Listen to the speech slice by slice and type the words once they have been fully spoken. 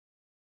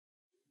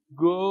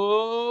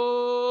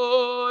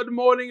Good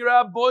morning,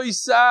 Rabbi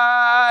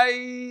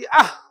Isai.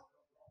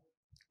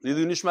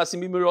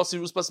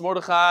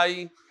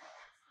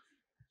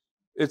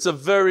 It's a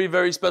very,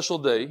 very special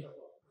day.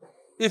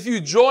 If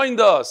you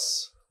joined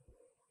us,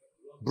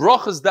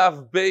 Brachas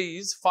Daf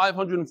Beis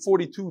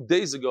 542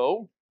 days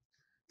ago,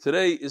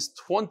 today is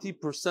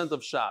 20%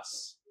 of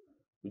Shas.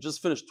 We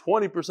just finished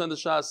 20% of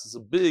Shas. It's a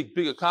big,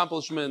 big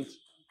accomplishment.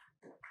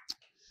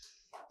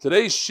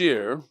 Today's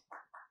shir,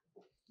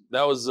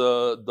 that was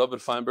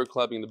David Feinberg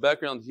clapping in the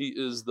background. He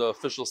is the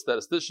official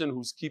statistician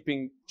who's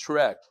keeping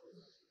track.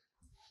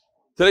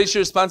 Today's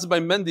shir is sponsored by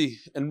Mendy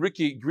and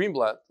Ricky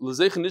Greenblatt.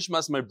 L'zeich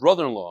nishmas, my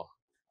brother-in-law,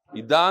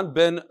 Idan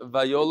ben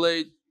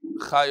Vayole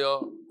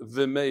Chaya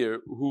V'Meir,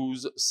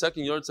 whose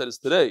second yahrzeit is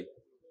today,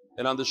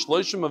 and on the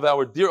shloshim of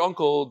our dear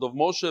uncle Dov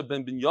Moshe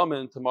ben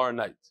Binyamin tomorrow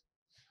night.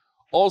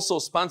 Also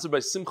sponsored by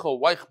Simcha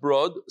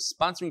Weichbrod,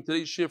 sponsoring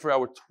today's shir for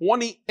our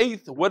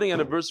 28th wedding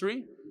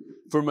anniversary.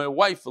 For my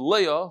wife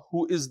Leah,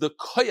 who is the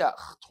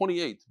koyach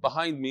 28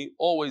 behind me,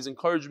 always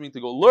encouraged me to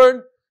go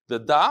learn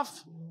the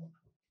daf.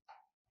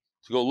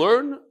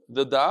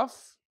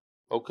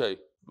 Okay, it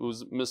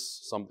was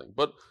miss something,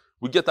 but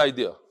we get the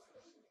idea.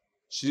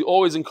 She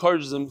always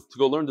encourages him to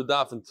go learn the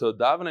daf and to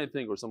daven, I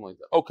think, or something like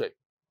that. Okay.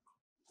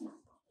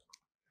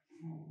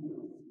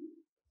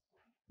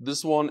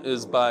 This one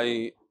is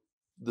by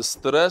the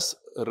Stress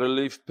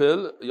Relief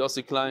Pill,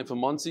 Yossi Klein from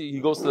Muncie. He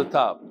goes to the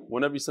top.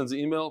 Whenever he sends an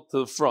email, to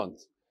the front.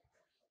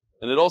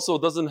 And it also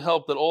doesn't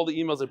help that all the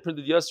emails I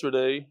printed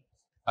yesterday,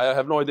 I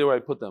have no idea where I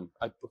put them.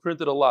 I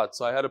printed a lot,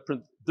 so I had to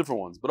print different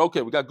ones. But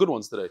okay, we got good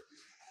ones today.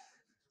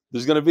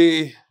 There's going to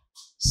be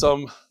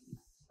some,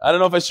 I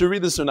don't know if I should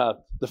read this or not.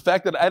 The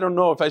fact that I don't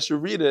know if I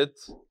should read it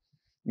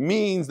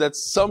means that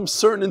some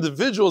certain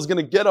individual is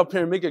going to get up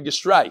here and make a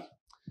gestrai.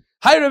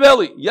 Hi,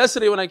 Rebelli.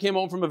 Yesterday when I came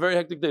home from a very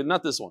hectic day,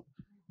 not this one,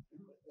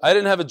 I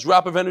didn't have a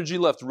drop of energy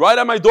left. Right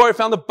at my door, I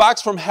found a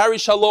box from Harry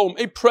Shalom,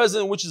 a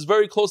present which is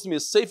very close to me, a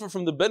sefer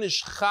from the Ben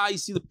Ish Chai. You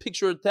see the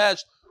picture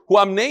attached, who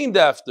I'm named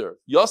after.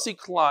 Yossi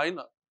Klein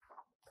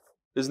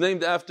is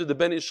named after the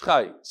Ben Ish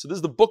Chai. So this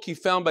is the book he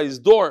found by his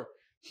door.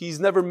 He's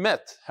never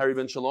met Harry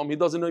Ben Shalom. He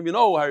doesn't even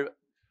know Harry.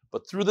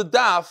 But through the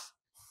daf,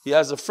 he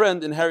has a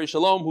friend in Harry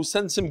Shalom who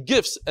sends him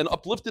gifts and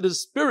uplifted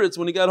his spirits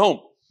when he got home.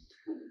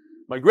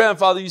 My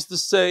grandfather used to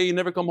say, "You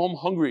never come home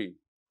hungry."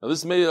 Now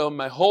this made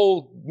my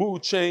whole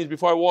mood change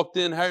before I walked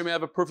in. Harry may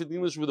have a perfect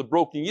English with a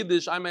broken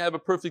Yiddish. I may have a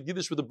perfect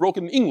Yiddish with a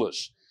broken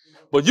English.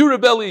 But you,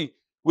 Rebelli,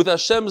 with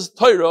Hashem's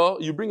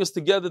Torah, you bring us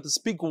together to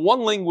speak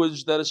one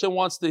language that Hashem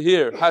wants to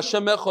hear.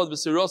 Hashem echad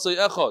v'sirasei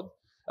echad.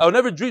 I would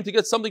never dream to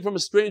get something from a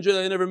stranger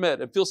that I never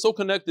met and feel so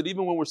connected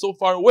even when we're so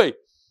far away.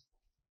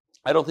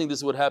 I don't think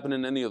this would happen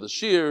in any other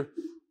shir.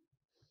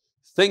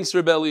 Thanks,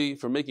 Rebelli,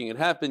 for making it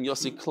happen.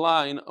 Yossi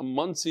Klein,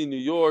 Muncie, New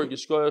York.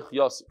 Yishkoyach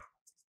Yossi.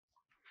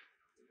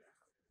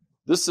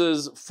 This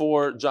is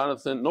for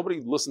Jonathan.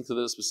 Nobody listened to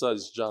this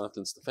besides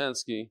Jonathan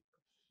Stefanski.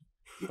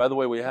 By the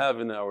way, we have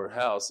in our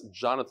house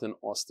Jonathan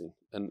Austin.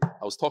 And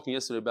I was talking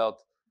yesterday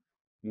about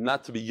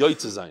not to be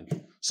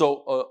yoitzazayin.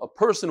 So a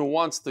person who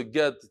wants to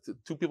get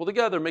two people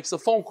together makes a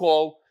phone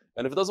call,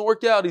 and if it doesn't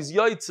work out, he's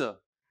yoitza.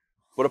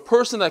 But a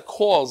person that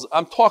calls,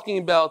 I'm talking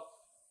about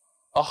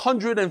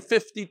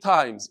 150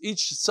 times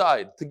each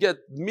side to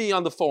get me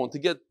on the phone, to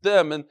get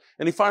them, and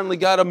he finally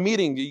got a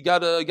meeting, he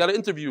got an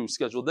interview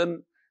scheduled.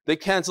 Then they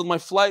canceled my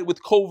flight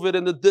with COVID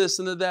and the this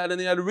and the that, and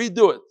they had to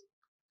redo it.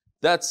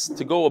 That's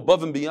to go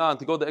above and beyond,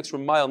 to go the extra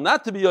mile,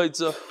 not to be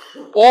yaitza,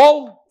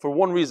 all for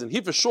one reason.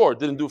 He for sure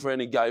didn't do it for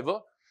any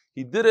gaiva.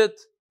 He did it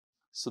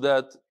so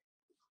that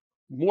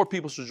more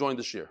people should join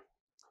this year.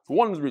 For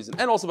one reason.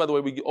 And also, by the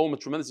way, we owe him a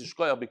tremendous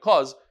yishkoyach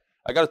because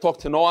I got to talk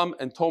to Noam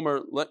and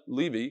Tomer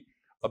Levy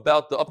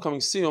about the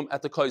upcoming siyum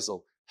at the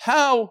Kaisel.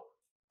 How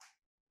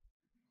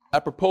I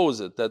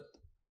propose it, that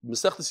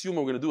Masechtas Yuma,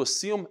 we're going to do a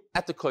siyum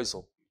at the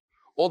Kaisel.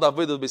 All the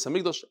Avodah Beis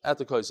Hamikdash at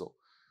the Kaisel.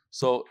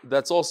 So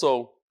that's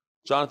also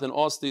Jonathan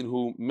Austin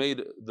who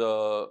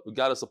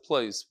got us a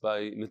place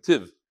by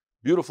Nativ.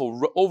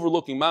 Beautiful,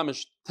 overlooking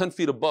Mamish, 10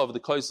 feet above the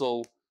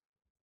Kaisel,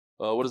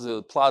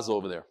 plaza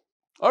over there.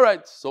 All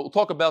right, so we'll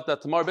talk about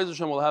that tomorrow. Be'ez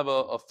Hashem, we'll have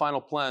a final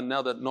plan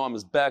now that Noam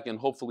is back and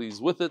hopefully he's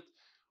with it.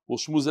 We'll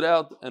schmooze it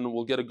out and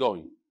we'll get it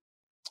going.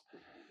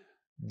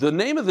 The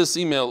name of this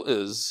email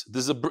is,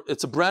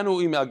 it's a brand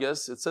new email, I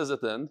guess. It says at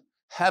the end,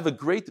 have a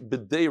great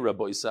bidei,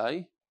 Rabbi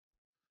Isai,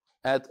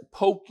 at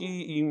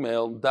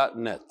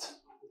pokeyemail.net.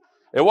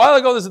 A while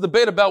ago, there's a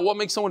debate about what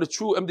makes someone a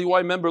true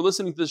MDY member,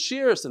 listening to the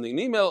shir, sending an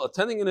email,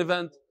 attending an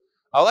event.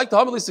 I'd like to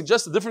humbly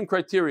suggest a different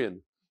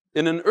criterion.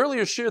 In an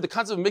earlier shir, the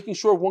concept of making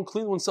sure one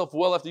cleaned oneself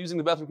well after using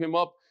the bathroom came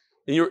up.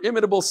 In your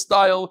imitable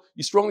style,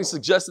 you strongly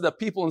suggested that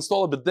people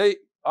install a bidet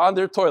on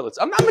their toilets.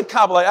 I'm not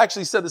Mekabel, I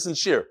actually said this in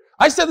shir.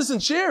 I said this in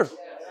shir.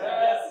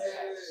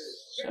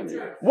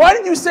 Why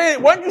didn't you say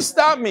it? Why didn't you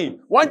stop me?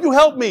 Why didn't you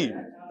help me?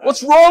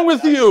 What's wrong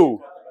with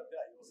you?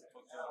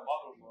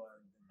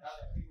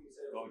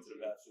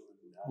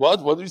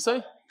 What? What did you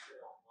say?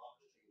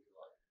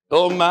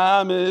 Oh,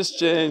 mamas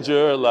change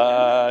your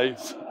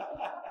life.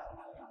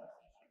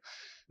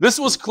 This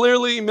was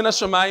clearly min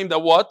hashamayim that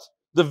what?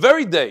 The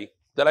very day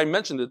that I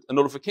mentioned it, a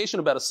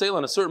notification about a sale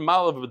on a certain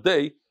mile of a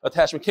day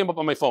attachment came up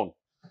on my phone.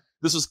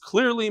 This was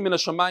clearly min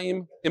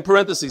hashamayim, in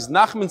parentheses.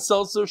 Nachman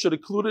Seltzer should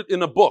include it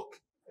in a book.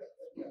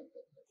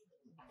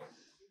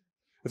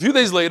 A few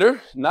days later,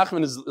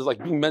 Nachman is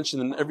like being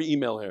mentioned in every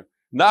email here.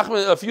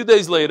 Nachman, a few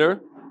days later,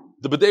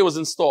 the bidet was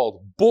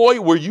installed. Boy,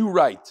 were you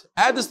right.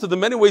 Add this to the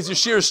many ways your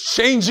share is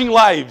changing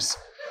lives.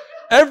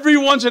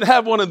 Everyone should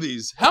have one of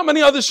these. How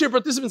many other share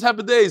participants have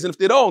bidets? And if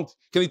they don't,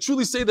 can they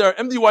truly say they are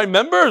MDY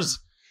members?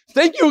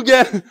 Thank you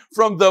again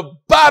from the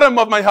bottom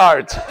of my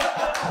heart.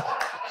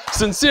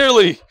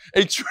 Sincerely,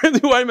 a true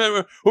MDY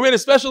member who made a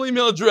special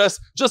email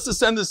address just to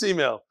send this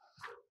email.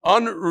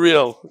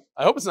 Unreal.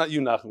 I hope it's not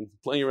you, Nachman,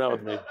 playing around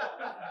with me.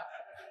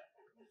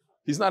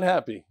 He's not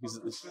happy.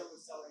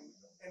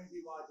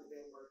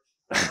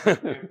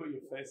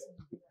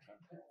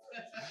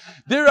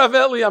 Dear Rav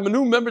Eli, I'm a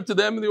new member to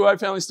the MDY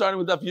family, starting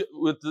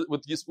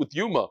with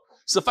Yuma.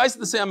 Suffice it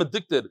to say, I'm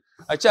addicted.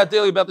 I chat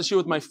daily about the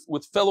shir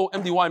with fellow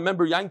MDY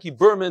member Yankee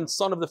Berman,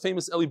 son of the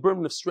famous Eli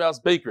Berman of Strauss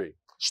Bakery.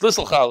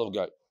 Schlissel Chalov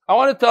guy. I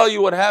want to tell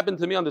you what happened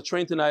to me on the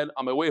train tonight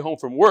on my way home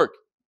from work.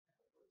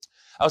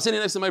 I was sitting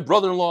next to my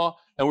brother-in-law,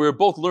 and we were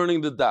both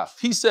learning the daf.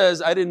 He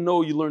says, I didn't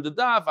know you learned the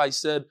daf. I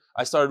said,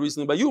 I started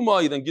recently by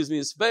Yuma. He then gives me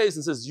his face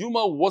and says,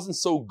 Yuma wasn't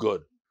so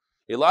good.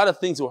 A lot of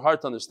things were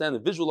hard to understand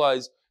and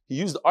visualize. He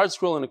used the art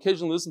scroll and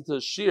occasionally listened to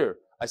a shir.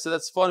 I said,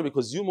 that's funny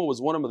because Yuma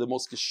was one of the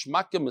most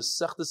geschmacke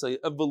mesechtes I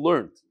ever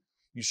learned.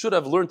 You should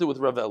have learned it with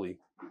Rav Eli.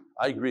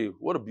 I agree.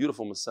 What a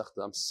beautiful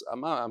mesechta.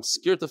 I'm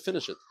scared to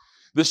finish it.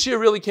 The shir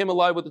really came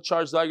alive with the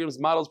charts, diagrams,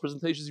 models,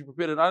 presentations you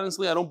prepared. And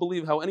honestly, I don't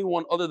believe how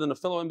anyone other than a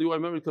fellow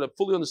MDY member could have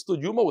fully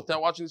understood Yuma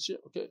without watching the shir.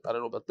 Okay, I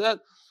don't know about that.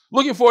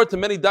 Looking forward to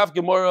many Daf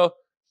Gemara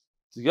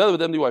together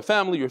with MDY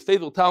family, your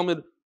faithful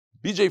Talmud,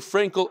 BJ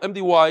Frankel,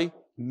 MDY,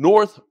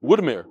 North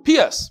Woodmere.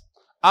 P.S.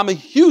 I'm a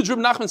huge Reb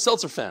Nachman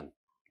Seltzer fan.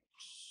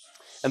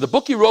 And the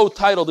book he wrote,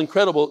 titled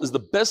Incredible, is the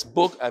best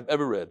book I've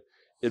ever read.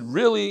 It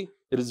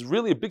is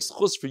really a big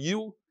schus for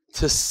you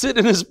to sit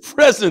in his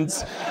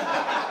presence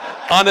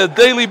on a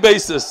daily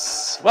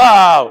basis.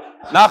 Wow.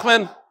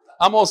 Nachman,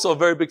 I'm also a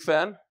very big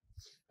fan.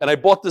 And I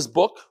bought this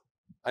book.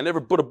 I never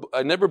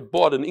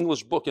bought an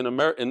English book in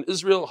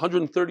Israel,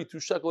 132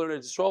 shekel in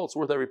Israel. It's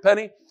worth every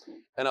penny.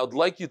 And I would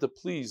like you to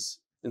please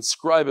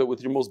inscribe it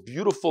with your most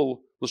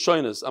beautiful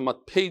lashonas. I'm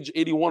at page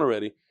 81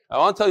 already. I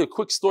want to tell you a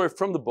quick story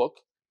from the book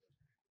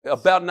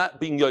about not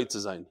being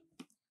Yoitzazain.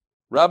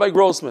 Rabbi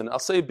Grossman, I'll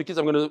say because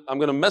I'm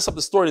gonna mess up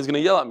the story and he's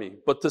gonna yell at me,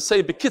 but to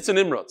say Bekitz and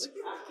Imrot.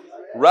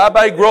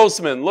 Rabbi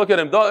Grossman, look at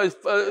him.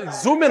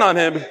 Zoom in on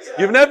him.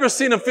 You've never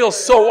seen him feel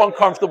so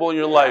uncomfortable in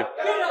your life.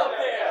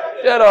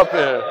 Get up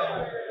here.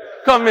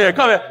 Come here.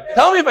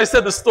 Tell me if I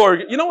said the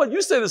story. You know what?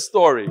 You say the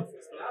story.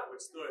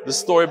 The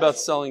story about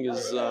selling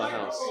his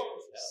house.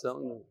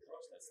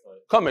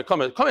 Come here,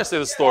 say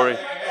the story.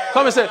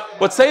 Come and say it.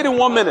 But say it in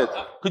 1 minute.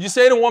 Could you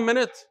say it in 1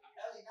 minute?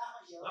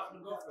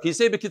 Can you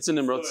say Bekitz and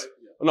Nimrod?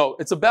 No,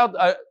 it's about,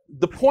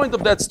 the point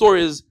of that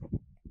story is,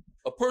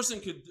 a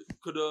person could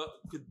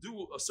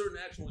do a certain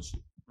action which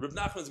Reb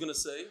Nachman is going to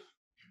say,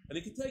 and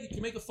he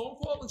can make a phone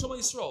call and Shema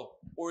Yisrael.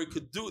 Or he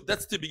could do,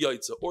 that's Tibi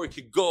Yaitza. Or he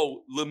could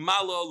go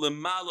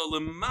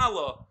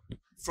lemala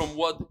from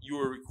what you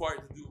were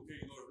required to do. Okay,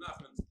 you go to Reb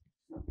Nachman.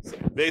 So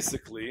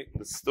basically,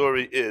 the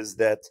story is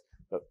that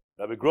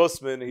Rabbi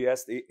Grossman, he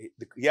asked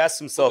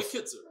himself,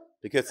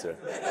 the Kitzer.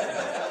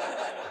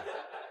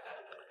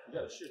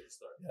 All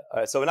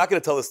right, so we're not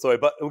going to tell the story,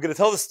 but we're going to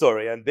tell the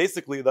story. And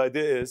basically, the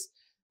idea is,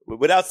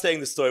 without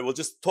saying the story, we'll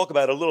just talk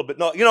about it a little bit.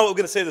 No, you know what? We're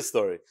going to say the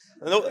story.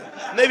 No,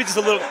 maybe just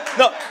a little.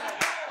 No,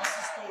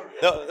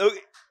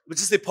 we'll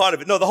just say part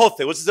of it. No, the whole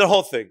thing. We'll just say the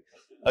whole thing.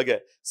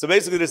 Okay. So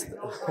basically, this.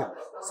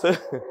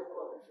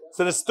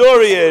 So the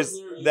story is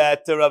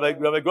that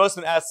Rabbi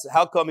Grossman asks,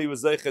 how come he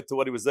was zeichet to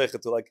what he was zeichet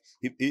to? Like,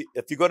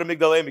 if you go to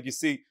Migdal Emek, you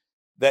see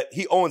that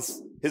he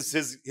owns his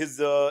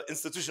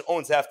institution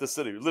owns half the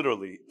city,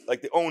 literally.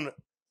 Like they own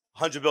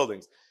 100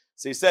 buildings.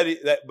 So he said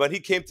but he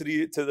came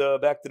he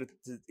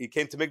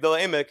came to Migdal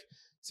Emek.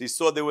 So he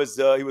saw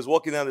he was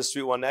walking down the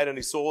street one night and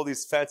he saw all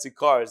these fancy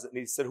cars. And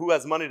he said, who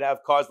has money to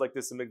have cars like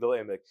this in Migdal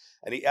Emek?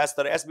 And he asked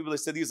people, they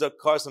said, these are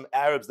cars from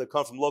Arabs that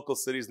come from local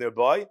cities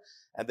nearby.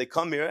 And they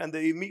come here and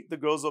they meet the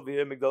girls over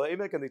here in Migdal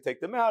Emek and they take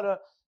them out.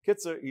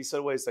 Kitzer, he said,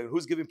 wait a second,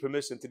 who's giving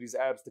permission to these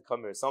Arabs to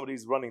come here?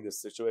 Somebody's running this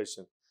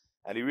situation.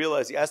 And he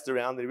asked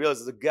around, and he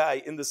realized there's a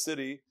guy in the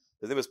city,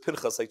 his name is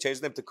Pinchas. I changed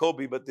his name to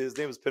Kobe, but his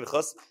name is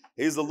Pinchas.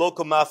 He's a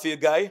local mafia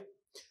guy,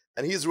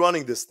 and he's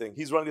running this thing.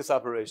 He's running this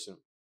operation.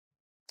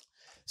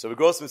 So the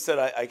Grossman said,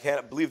 I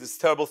can't believe this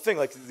terrible thing.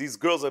 Like, these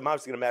girls are going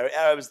to marry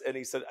Arabs, and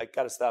he said, I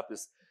got to stop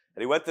this.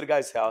 And he went to the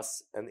guy's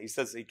house, and he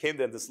says, he came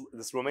there, and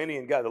this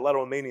Romanian guy, there are a lot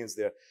of Romanians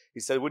there.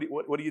 He said, what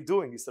are you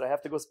doing? He said, I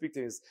have to go speak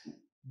to him. He says,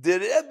 the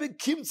Rebbe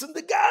comes in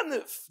the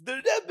Ganef. The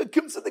Rebbe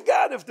comes in the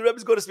Ganef. The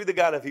Rebbe's going to speak to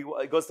the Ganef.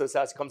 He goes to his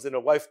house, he comes in, a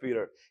wife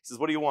beater. He says,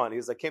 what do you want? He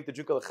says, I came to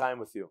drink a l'chaim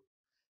with you.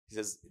 He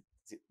says,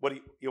 what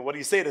do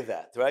you say to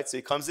that? Right? So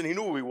he comes in, he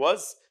knew who he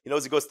was. He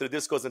knows he goes to the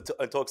discos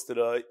and talks to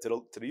the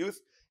youth.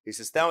 He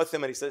sits down with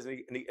him and he says, and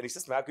he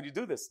says to him, how could you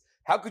do this?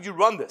 How could you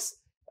run this?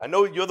 I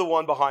know you're the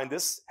one behind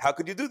this. How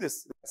could you do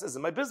this? He says,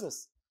 in my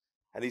business.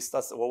 And he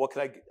starts, well,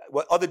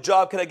 what other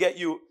job can I get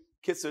you?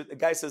 The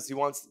guy says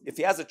if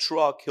he has a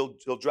truck,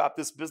 he'll drop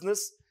this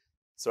business.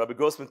 So Rabbi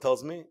Grossman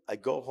tells me, I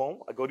go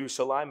home, I go to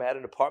Yerushalayim. I had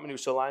an apartment in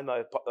Yerushalayim.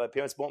 My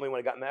parents bought me when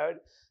I got married.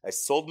 I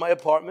sold my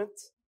apartment.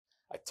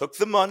 I took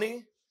the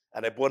money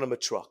and I bought him a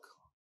truck.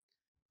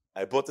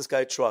 I bought this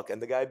guy a truck,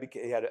 and the guy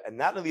and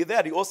not only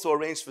that, he also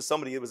arranged for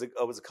somebody. It was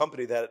a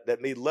company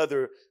that made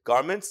leather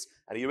garments,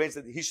 and he arranged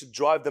that he should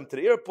drive them to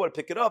the airport,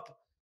 pick it up.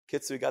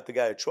 So he got the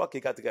guy a truck, he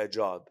got the guy a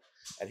job,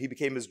 and he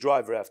became his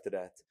driver after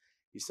that.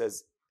 He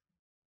says,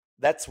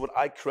 that's what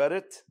I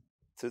credit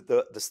to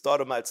the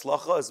start of my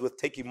tzlacha, is with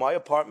taking my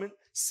apartment,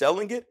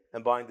 selling it,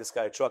 and buying this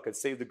guy a truck, and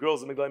save the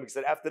girls in Migdal Emek. He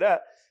said after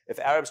that, if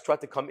Arabs tried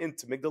to come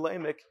into Migdal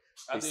Emek,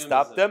 they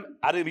stopped them.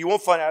 You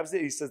won't find Arabs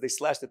there. He says they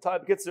slashed the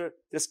tire.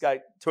 This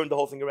guy turned the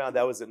whole thing around.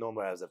 That was it. No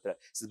more Arabs after that.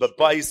 He says,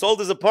 but he sold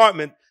his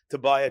apartment to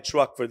buy a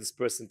truck for this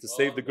person to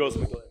save the girls.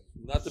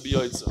 Not to be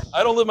Yoitza.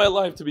 I don't live my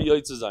life to be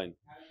Yoitza Zayin.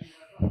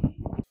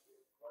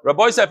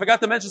 Rabbi, I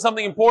forgot to mention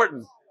something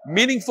important.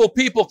 Meaningful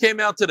people came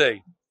out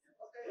today.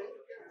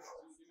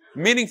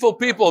 Meaningful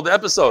people, the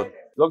episode.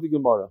 Dr.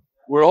 Gemara.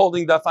 We're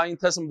holding Daf Ayin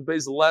Tesam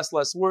Beis, the last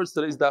words.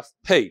 Today's Daf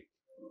Pei.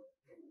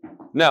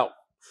 Now,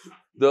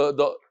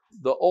 the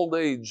old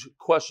age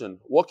question,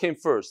 what came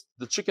first,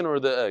 the chicken or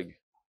the egg?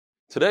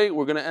 Today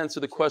we're going to answer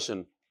the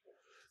question.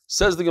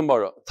 Says the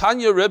Gemara,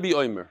 Tanya Rebbe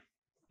Omer,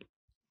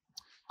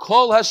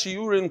 Kol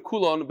HaShiurim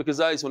Kulon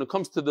B'Kazayis, when it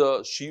comes to the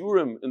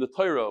Shiurim in the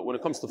Torah, when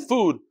it comes to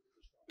food,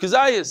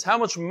 Kazayis, how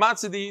much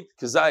matzah to eat?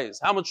 Kazayis.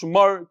 How much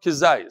mar?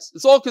 Kazayis.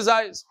 It's all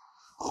Kazayis.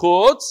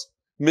 Chutz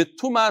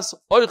mitumas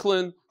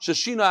oichlin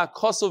sheshina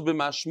akosov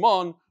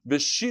b'mashmon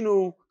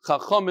b'shinu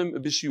chachamim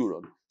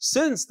b'shiuron.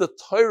 Since the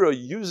Torah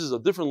uses a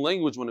different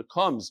language when it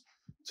comes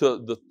to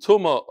the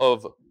tumah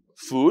of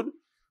food,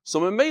 so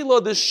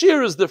memela the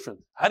shear is different.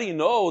 How do you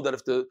know that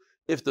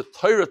if the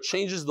Torah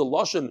changes the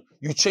lashon,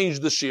 you change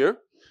the shear?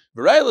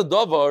 V'raya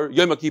l'davar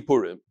Yom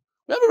Kippurim.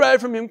 We have a raya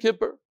from Yom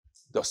Kippur.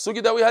 The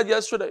sugi that we had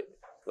yesterday.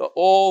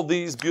 All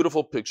these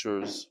beautiful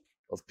pictures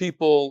of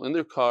people in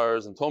their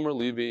cars and Tomer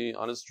Levi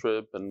on his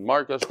trip and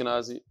Mark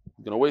Ashkenazi.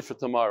 We're going to wait for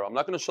tomorrow. I'm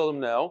not going to show them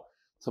now.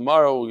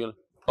 Tomorrow we're going to...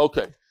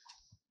 Okay.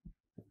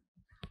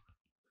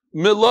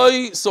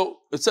 Miloi,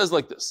 so it says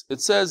like this. It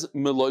says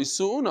Miloi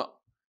Su'una.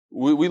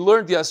 We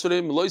learned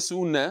yesterday, Miloi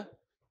Su'uneh.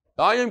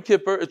 Yom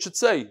Kippur, it should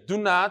say, do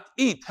not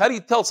eat. How do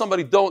you tell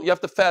somebody don't? You have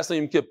to fast on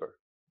Yom Kippur.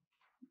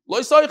 Loi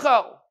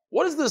Soichal.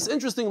 What is this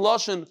interesting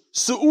lashon?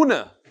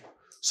 Su'uneh.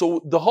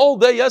 So the whole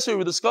day yesterday we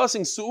were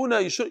discussing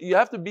Su'uneh. You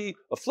have to be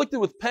afflicted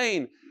with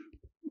pain.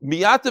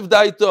 Miyativ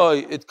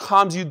daitoi. It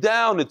calms you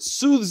down. It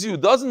soothes you.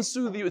 Doesn't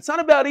soothe you. It's not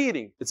about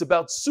eating. It's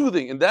about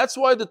soothing. And that's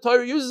why the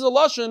Torah uses a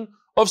lashon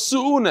of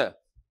Su'uneh.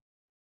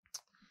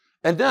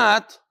 And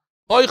not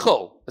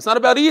oichel. It's not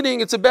about eating,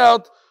 it's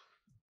about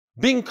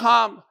being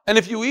calm. And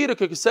if you eat a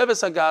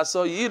kekeseves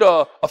hagasa, you eat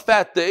a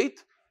fat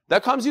date,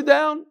 that calms you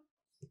down.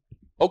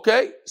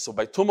 Okay, so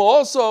by Tumah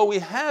also, we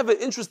have an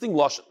interesting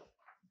lashon.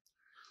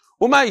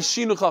 So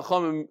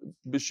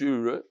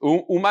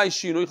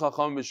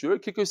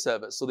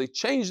they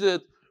changed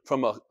it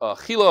from a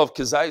chila of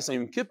kezayis on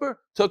Yom Kippur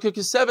to a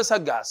kekeseves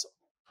hagasa.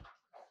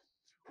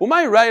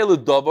 Umay raya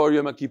l'davar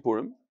Yom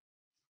Kippurim.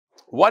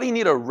 Why do you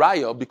need a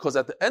raya? Because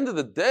at the end of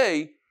the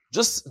day,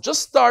 just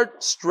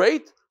start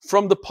straight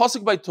from the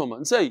pasuk by Tumah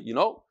and say,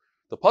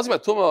 the pasuk by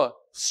Tumah,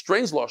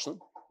 strange lashon.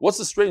 What's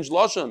the strange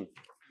lashon?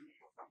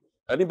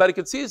 Anybody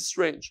can see it's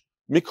strange.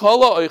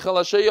 Mikala oichel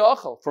asher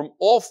yachal, from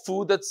all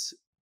food that's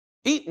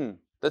eaten,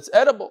 that's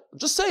edible.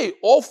 Just say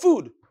all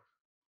food.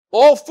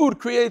 All food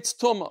creates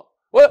Tumah.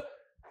 What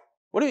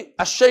do you mean?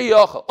 Asher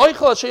yachal.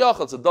 Oichel asher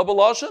yachal. It's a double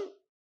lashon.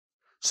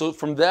 So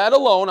from that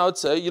alone, I would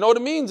say, you know what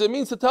it means? It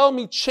means to tell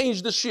me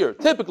change the shear.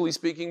 Typically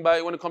speaking,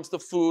 when it comes to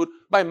food,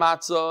 by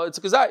matzah, it's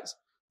a kazayis.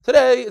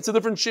 Today, it's a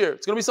different shear.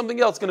 It's going to be something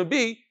else. It's going to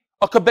be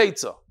a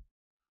kabetza.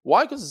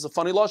 Why? Because it's a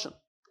funny lashon. It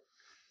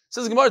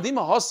says Gemara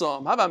Dima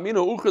Hasam, how about Mina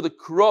Ucher the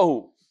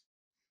Krohu?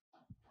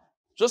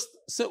 Just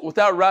sit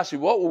without Rashi.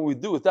 What will we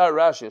do without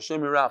Rashi?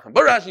 Hashem Yerachem.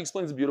 But Rashi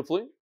explains it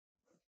beautifully.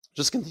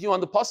 Just continue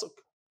on the pasuk.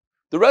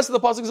 The rest of the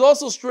pasuk is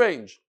also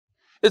strange.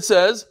 It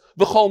says,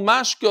 V'chol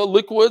mashka,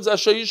 liquids,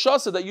 asher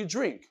yishasa, that you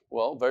drink.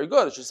 Well, very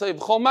good. It should say,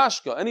 V'chol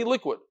mashka, any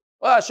liquid.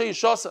 Asher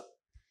yishasa.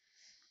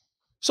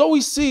 So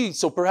we see,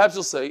 so perhaps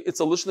you'll say,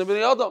 it's a lishna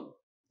b'nei adam.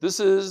 This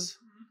is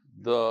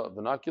the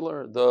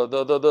vernacular,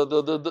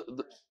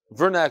 the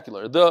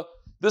vernacular.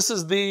 This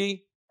is the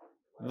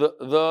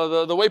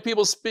way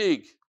people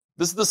speak.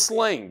 This is the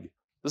slang.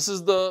 It's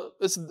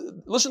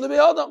lishna b'nei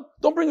adam.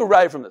 Don't bring a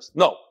raya from this.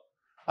 No.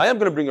 I am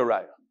going to bring a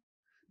raya.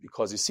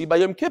 Because you see, by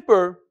Yom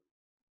Kippur,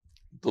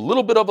 the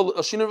little bit of a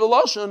shinur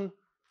v'lashon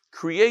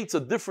creates a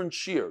different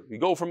shear. We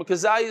go from a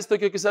kazayis to a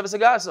kekeseves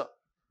hagasa.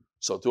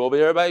 So to over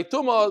here by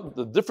Tumah,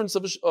 the difference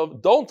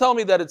of don't tell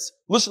me that it's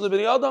lishna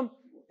b'nei adam.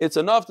 It's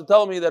enough to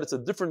tell me that it's a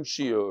different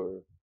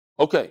shear.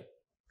 Okay.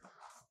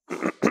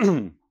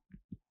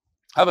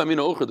 Have a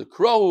mina ucher the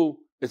crow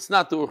It's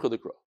not the Urcha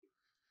Dikra.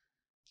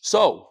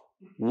 So,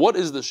 what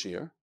is the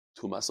shear?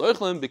 Tumas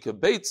oichlin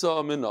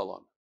b'kebeitza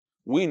minalan.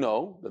 We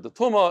know that the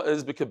tuma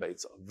is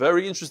b'kebeitza.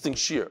 Very interesting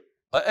shear.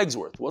 An egg's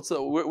worth.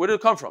 Where did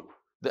it come from?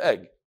 The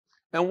egg.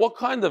 And what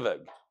kind of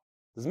egg?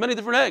 There's many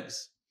different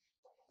eggs.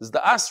 There's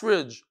the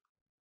ostrich.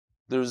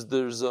 There's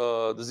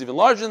even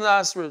larger than the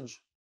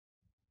ostrich.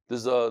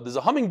 There's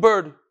a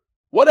hummingbird.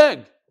 What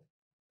egg?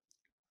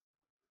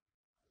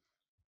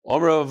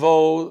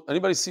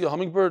 Anybody see a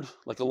hummingbird,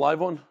 like a live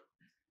one?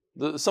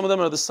 Some of them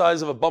are the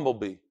size of a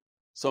bumblebee.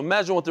 So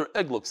imagine what their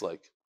egg looks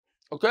like.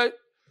 Okay?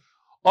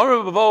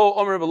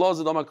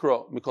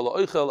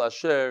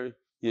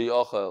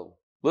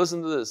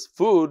 Listen to this.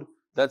 Food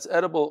that's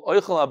edible.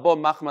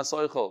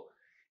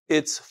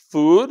 It's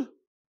food.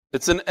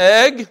 It's an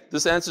egg.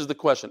 This answers the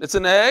question. It's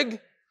an egg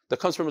that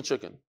comes from a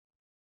chicken.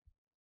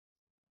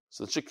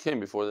 So the chicken came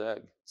before the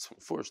egg. It's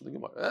unfortunately the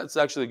Gemara. That's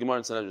actually the Gemara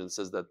in Sanhedrin that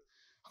says that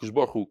HaKadosh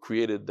Baruch Hu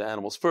created the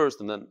animals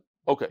first and then,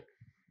 okay.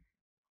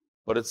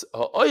 But it's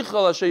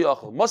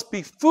must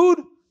be food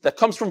that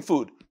comes from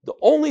food. The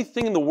only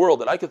thing in the world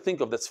that I could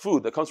think of that's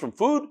food that comes from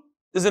food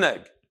is an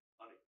egg.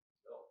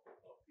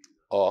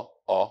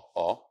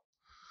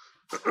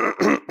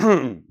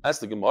 That's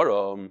the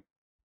Gemara.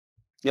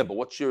 Yeah, but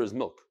what shear is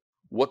milk?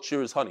 What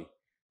shear is honey?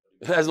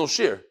 It has no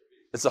shear.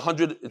 It's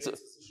 100. It's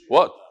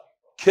what?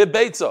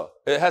 Kibeitza.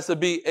 It has to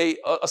be a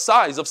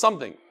size of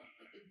something.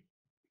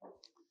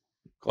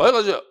 Wait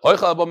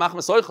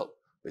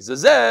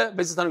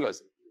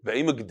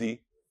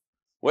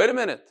a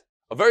minute.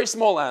 A very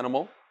small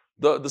animal,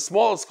 the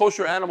smallest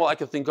kosher animal I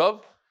could think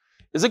of,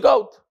 is a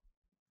goat.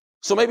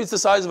 So maybe it's the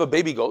size of a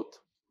baby goat.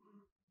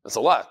 That's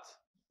a lot.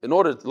 In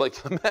order to,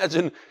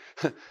 imagine,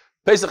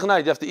 Pesach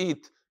night, you have to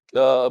eat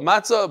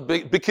matzah,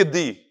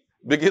 bikidi.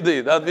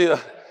 Bikidi. That'd be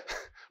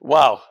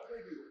wow.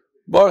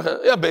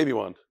 Yeah, baby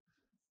one.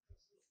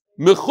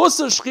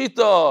 Mechusar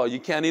shchita, you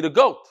can't eat a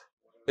goat.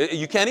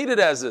 You can't eat it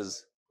as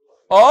is.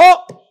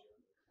 Oh!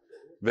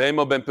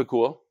 Ve'ema ben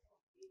pekua.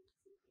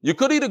 You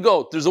could eat a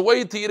goat. There's a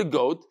way to eat a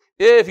goat.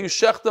 If you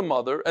shech the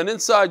mother, and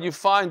inside you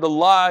find the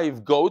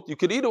live goat, you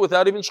could eat it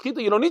without even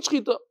shchita. You don't need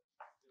shchita.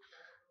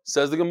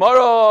 Says the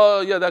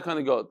Gemara, yeah, that kind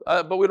of goat.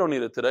 But we don't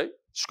need it today.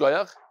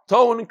 Shkoyach.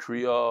 Ton and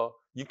kriya.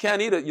 You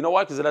can't eat it. You know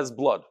why? Because it has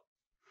blood.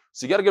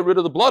 So you got to get rid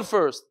of the blood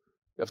first.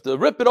 You have to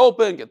rip it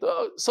open.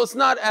 So it's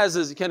not as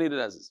is. You can't eat it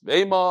as is.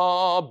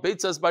 Ve'ema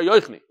beitzas bar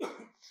yochni.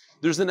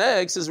 There's an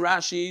egg, says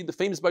Rashi, the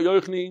famous bar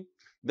yochni,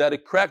 that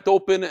it cracked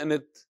open and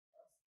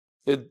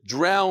it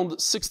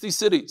drowned 60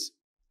 cities.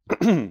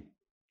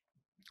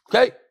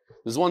 Okay?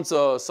 There's once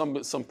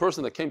some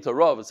person that came to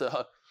Rav and said,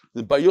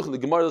 the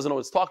Gemara doesn't know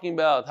what it's talking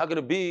about. How could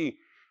it be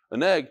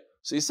an egg?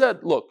 So he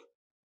said, look,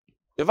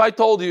 if I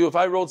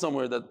wrote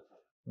somewhere that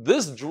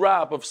this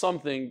drop of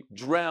something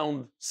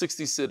drowned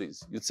 60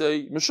 cities, you'd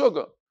say,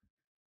 Meshuggah.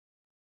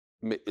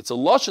 It's a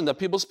lashon that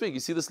people speak. You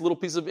see this little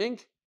piece of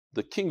ink?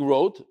 The king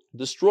wrote,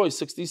 destroy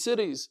 60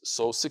 cities.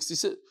 So 60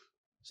 cities.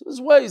 So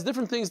there's ways,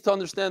 different things to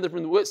understand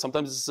different ways.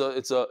 Sometimes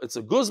it's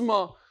a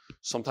guzma.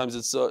 Sometimes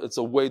it's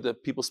a way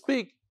that people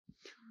speak.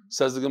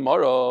 Says the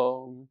Gemara,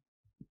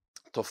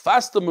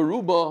 tofasta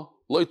meruba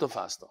loy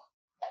tofasta.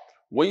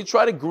 When you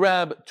try to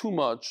grab too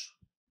much,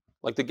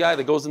 like the guy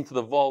that goes into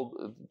the vault,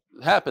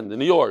 it happened in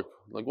New York,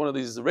 like one of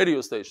these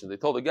radio stations. They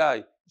told the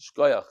guy,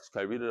 Shkoyach,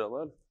 can I read it out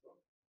loud?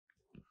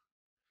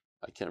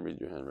 I can't read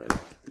your handwriting.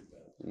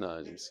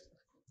 No,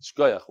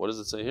 Shkoyach, what does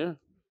it say here?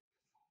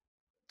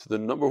 To the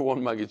number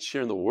one Maggid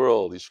Shir in the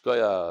world,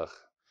 Yishkoyach.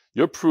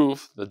 You're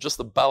proof that just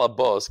the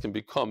Balabas can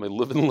become a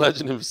living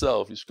legend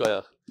himself,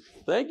 Yishkoyach.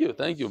 Thank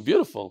you,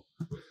 beautiful.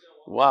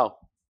 Wow.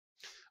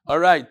 All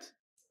right,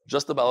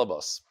 just the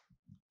Balabas.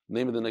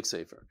 Name of the next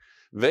sefer.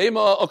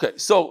 Veima, okay,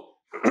 so.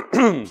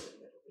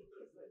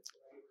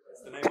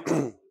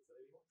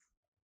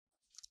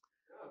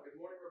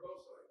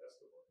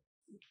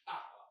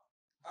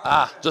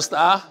 Just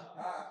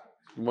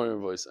Good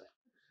morning, Rabbi.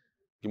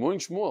 Good morning,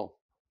 Shmuel.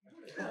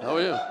 How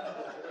are you?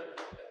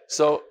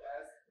 So,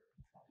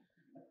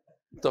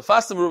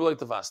 tafasta meruba like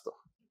tafasta.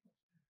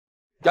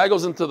 Guy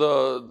goes into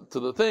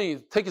the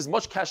thing, take as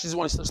much cash as you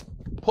want. He starts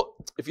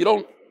if you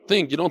don't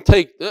think, you don't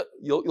take,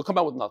 you'll come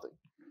out with nothing.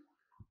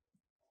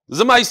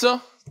 There's a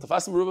maisa,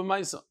 tafasta meruba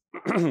maisa.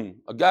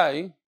 A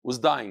guy was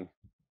dying,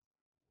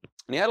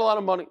 and he had a lot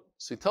of money.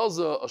 So he tells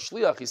a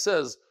shliach, he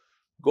says,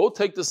 go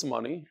take this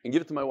money and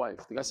give it to my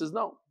wife. The guy says,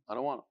 no, I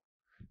don't want it.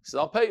 He says,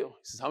 I'll pay you.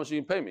 He says, how much are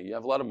you going to pay me? You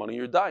have a lot of money,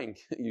 you're dying.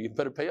 You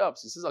better pay up.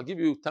 So he says, I'll give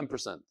you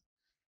 10%.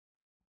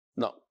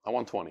 No, I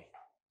want 20.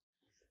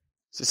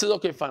 So he says,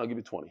 okay, fine, I'll give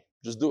you 20.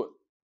 Just do it.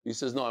 He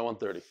says, no, I want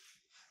 30.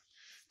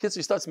 Kids,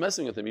 he starts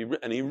messing with him,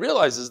 and he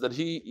realizes that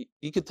he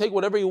could take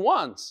whatever he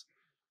wants,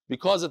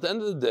 because at the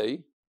end of the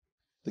day,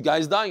 the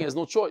guy's dying, he has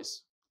no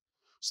choice.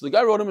 So the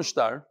guy wrote him a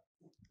shtar,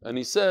 and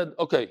he said,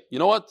 okay, you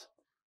know what?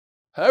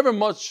 However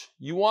much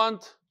you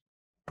want,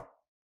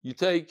 you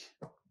take,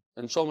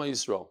 and Shalom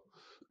Yisrael.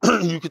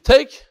 You could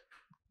take,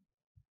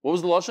 what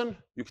was the lashon?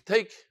 You could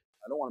take,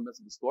 I don't want to mess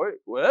up the story,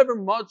 whatever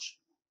much.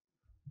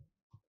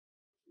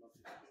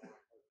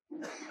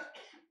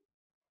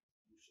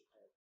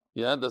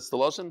 Yeah, that's the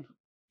lashon.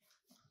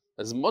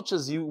 As much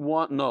as you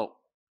want, no.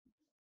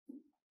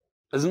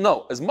 As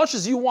much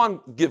as you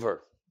want, give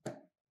her.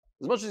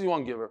 As much as you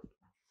want, give her.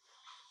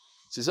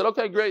 So he said,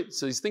 okay, great.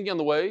 So he's thinking on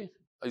the way.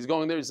 He's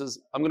going there. He says,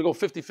 I'm going to go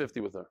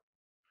 50-50 with her.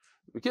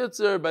 The kids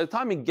there, by the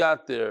time he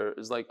got there,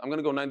 it's like, I'm going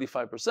to go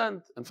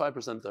 95% and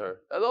 5% to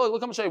her. Oh,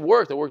 look how much I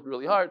worked. I worked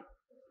really hard.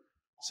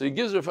 So he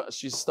gives her,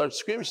 she starts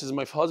screaming. She says,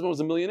 my husband was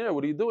a millionaire.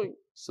 What are you doing?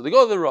 So they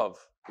go to the Rav.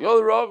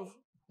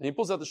 And he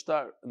pulls out the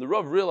shtar. And the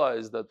Rav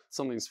realized that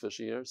something's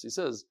fishy here. So he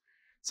says,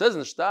 it says in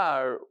the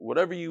shtar,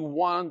 whatever you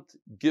want,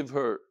 give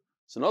her.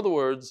 So in other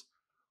words,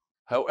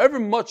 however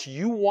much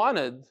you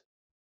wanted,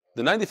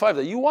 the 95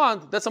 that you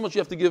want, that's how much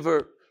you have to give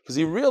her. Because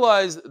he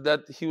realized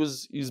that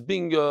he's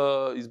being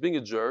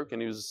a jerk,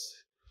 and he was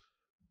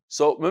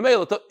so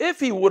if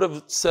he would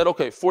have said,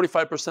 okay,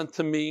 45%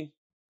 to me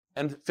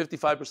and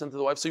 55% to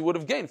the wife, so he would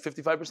have gained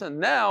 55%.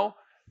 Now,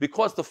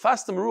 because the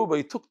Fasta Meruba,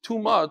 he took too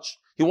much,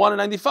 he wanted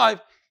 95,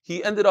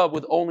 he ended up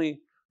with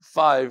only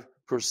 5%.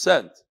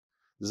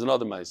 There's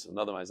another mice. I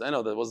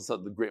know that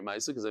wasn't the great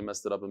mice because I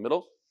messed it up in the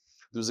middle.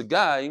 There was a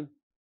guy,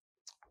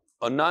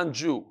 a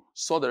non-Jew,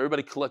 saw that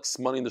everybody collects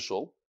money in the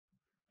shul.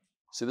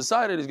 So he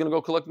decided he's going to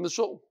go collect in the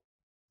shul.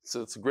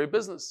 So it's a great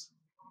business.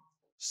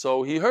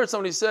 So he heard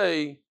somebody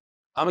say,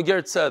 I'm a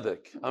Ger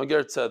Tzedek.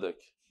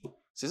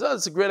 So he said, oh,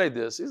 that's a great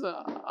idea. So he said,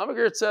 I'm a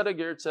Ger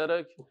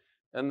Tzedek.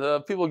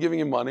 And people are giving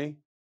him money.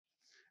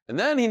 And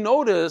then he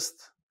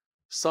noticed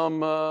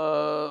some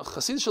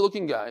Hasidic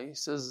looking guy. He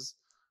says,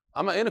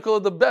 I'm an Enikol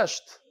of the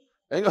Best.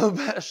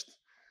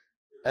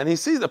 And he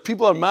sees that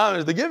people are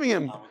mamish, they're giving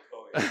him.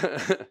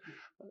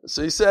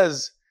 So he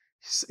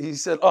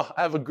said, oh,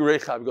 I have a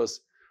great chab. He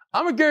goes,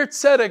 I'm a Ger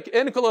Tzedek,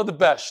 Enikol of the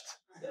Best.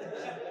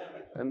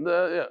 And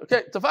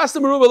okay, tafasta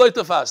meruba loy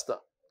tafasta.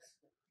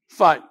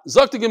 Fine.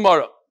 Zok the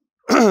Gemara.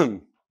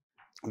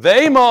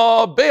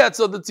 Veima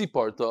be'atza the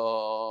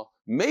tziparta.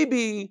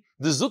 Maybe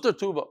the zuter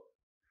tuba.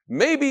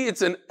 Maybe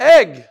it's an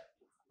egg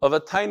of a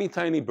tiny,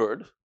 tiny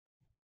bird.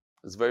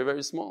 It's very,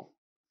 very small.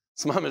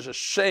 It's mamish a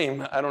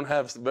shame I don't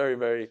have very,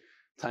 very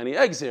tiny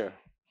eggs here.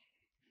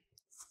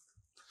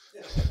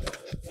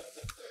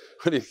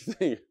 What do you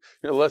think?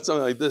 Let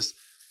something like this.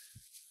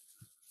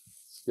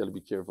 You got to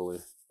be careful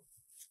here.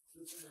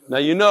 Now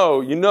you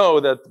know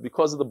that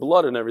because of the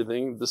blood and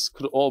everything, this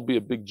could all be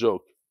a big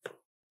joke.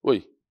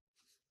 Wait.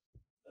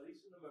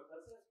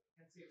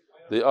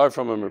 They are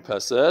from a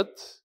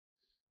merpeset.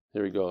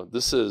 Here we go.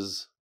 It's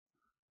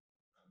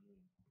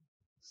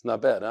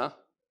not bad, huh?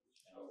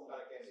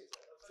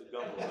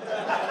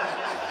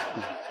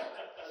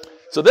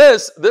 So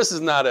this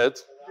is not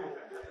it.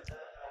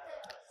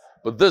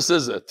 But this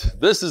is it.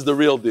 This is the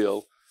real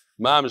deal.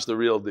 Mom is the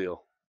real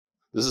deal.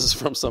 This is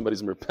from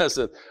somebody's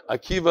merpeset.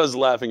 Akiva is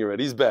laughing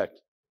already. He's back.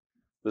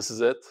 This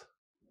is it.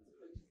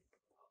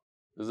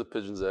 This is a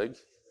pigeon's egg.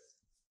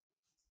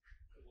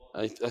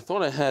 I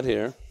thought I had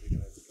here.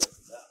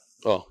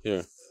 Oh,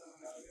 here.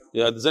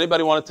 Yeah, does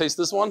anybody want to taste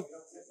this one?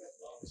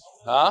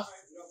 Huh?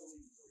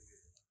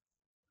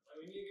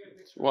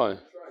 Why?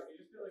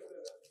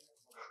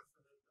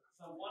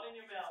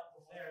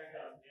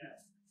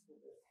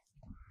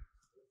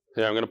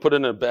 Here, I'm going to put it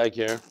in a bag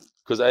here.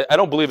 Because I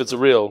don't believe it's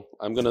real.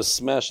 I'm going to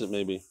smash it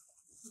maybe.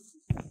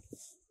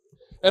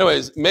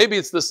 Anyways, maybe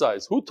it's this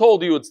size. Who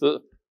told you it's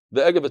the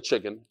egg of a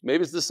chicken?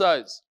 Maybe it's this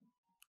size.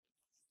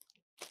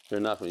 Here,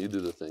 Nachman, you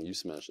do the thing. You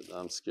smash it.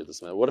 I'm scared to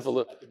smash it. What if a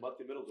little...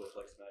 Mati Middledorf.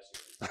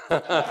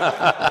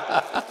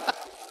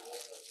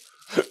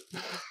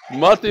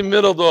 Mati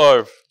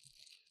Middledorf.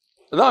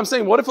 No, I'm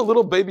saying, what if a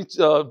little baby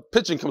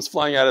pigeon comes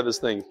flying out of this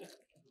thing?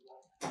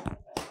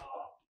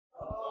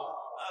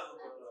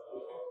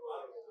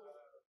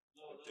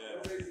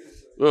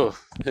 Oh,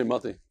 hey,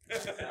 Mati.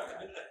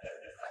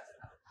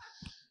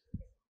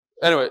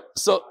 Anyway,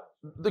 so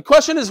the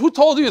question is, who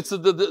told you it's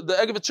the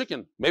egg of a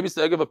chicken? Maybe it's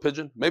the egg of a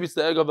pigeon. Maybe it's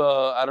the egg of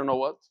a, I don't know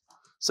what.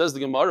 Says the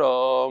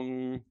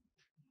Gemara.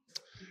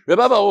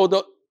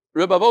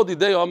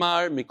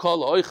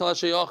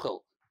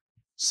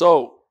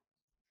 So,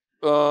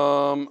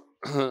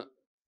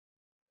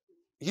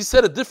 he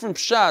said a different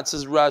pshat,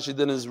 says Rashi,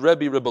 than his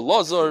Rebbe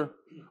Lazar.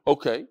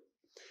 Okay.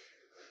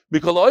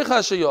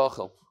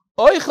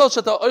 I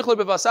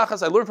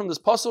learned from this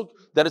pasuk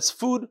that it's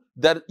food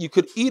that you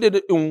could eat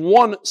it in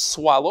one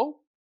swallow.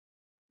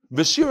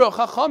 That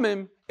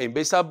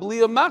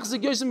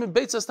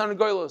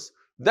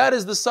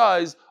is the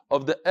size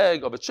of the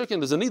egg of a chicken.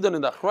 There's a nidan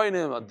in the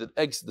achrayim. The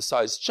eggs, the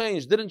size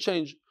changed, didn't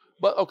change,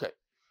 but okay.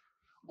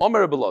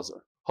 Omer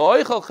Belazar.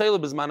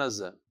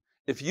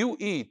 If you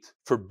eat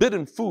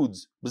forbidden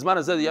foods, you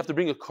have to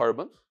bring a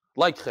carbon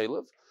like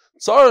chaylev.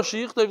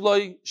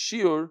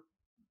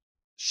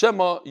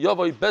 Shema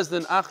Yavai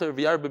Bezdin Acher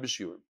V'Yarbe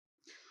B'Shiur.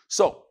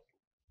 So,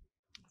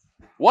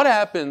 what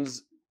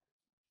happens?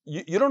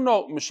 You don't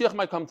know. Mashiach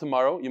might come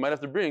tomorrow. You might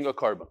have to bring a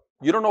carbon.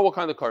 You don't know what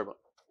kind of carbon.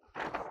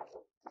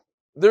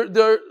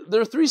 There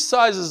are three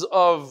sizes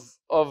of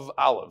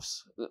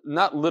olives.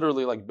 Not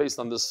literally like based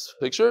on this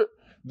picture.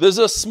 There's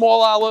a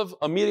small olive,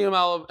 a medium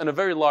olive, and a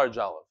very large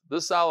olive.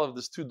 This olive,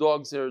 there's 2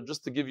 dogs here,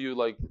 just to give you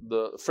like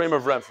the frame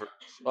of reference.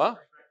 Huh?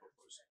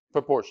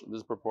 Proportion. This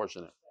is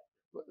proportionate.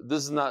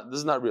 This is not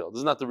real. This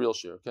is not the real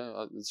shear.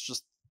 Okay, it's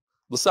just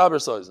the saber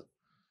size.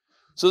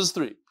 So there's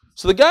 3.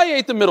 So the guy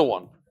ate the middle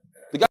one.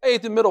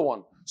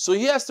 So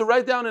he has to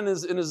write down in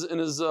his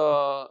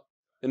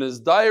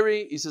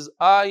diary. He says,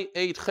 "I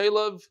ate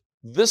chaylev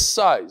this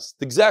size,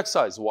 the exact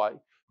size." Why?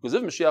 Because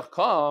if Mashiach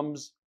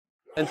comes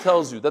and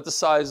tells you that the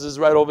size is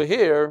right over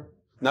here,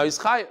 now he's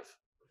chayev.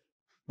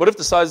 But if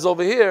the size is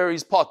over here,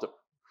 he's potter.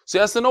 So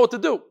he has to know what to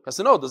do. He has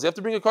to know, does he have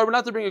to bring a carbon,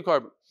 not to bring a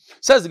carbon?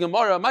 Says the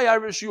Gemara, "My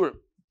Irish Shurim."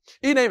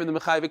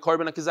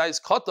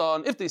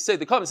 If they say,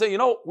 they come and say,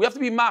 we have to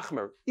be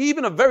machmer.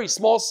 Even a very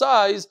small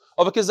size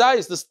of a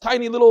kazayis, this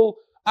tiny little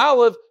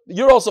olive,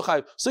 you're also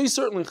chayiv. So he's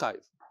certainly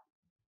chayiv.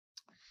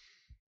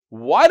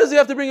 Why does he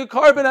have to bring a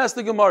carbon? Asked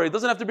the Gemara. He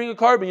doesn't have to bring a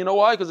carbon. You know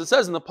why? Because it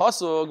says in the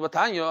pasuk,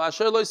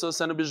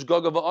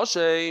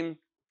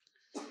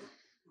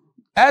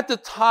 at the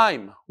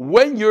time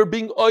when you're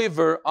going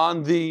over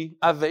on the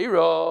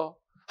aveira,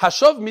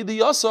 hashav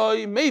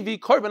midiyasai maybe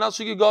carbon al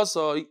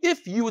shigigasai.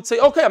 If you would say,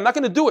 okay, I'm not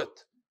going to do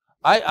it.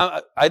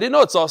 I didn't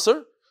know it's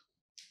aser.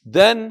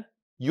 Then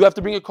you have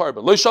to bring a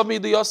carbon. Lo shav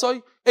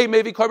midiyasai. Hey,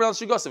 maybe carbon al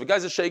shigigasai. If a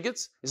guy's a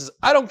shagitz, he says,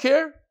 I don't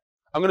care.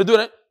 I'm going to do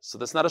it. So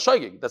that's not a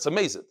shagig. That's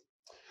amazing.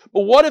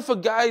 But what if a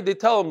guy, they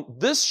tell him,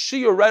 this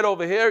shear right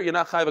over here, you're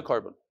not chayiv a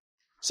carbon.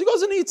 So he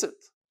goes and eats it.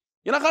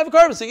 You're not chayiv a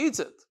carbon, so he eats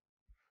it.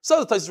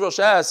 So the Taisus Rosh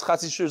asks,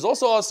 chatzi shear is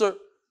also aser.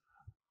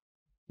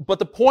 But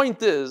the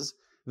point is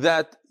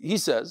that he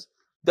says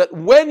that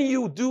when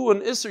you do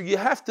an isser, you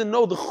have to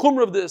know the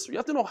chumrah of the isser. You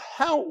have to know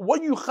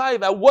what you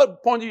chayiv, at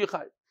what point do you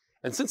chayiv.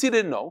 And since he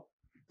didn't know,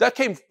 that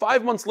came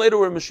 5 months later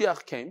where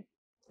Mashiach came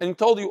and he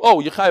told you,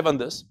 oh, you chayiv on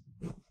this.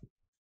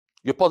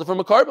 You're part from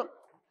a carbon.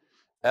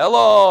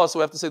 Hello, so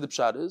we have to say the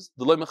pshat is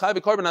the loy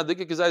mechayiv carbon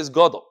adikik is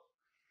gadol.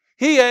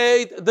 He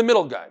ate the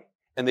middle guy,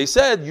 and they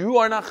said you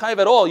are not chayiv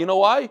at all. You know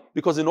why?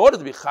 Because in order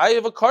to be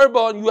chayiv a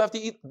carbon, you have to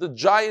eat the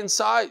giant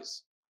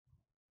size.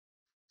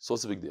 So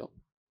it's a big deal.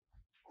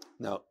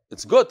 Now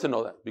it's good to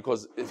know that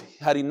because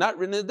had he not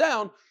written it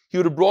down, he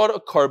would have brought a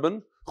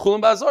carbon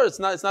chulim bazar. It's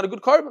not a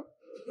good carbon.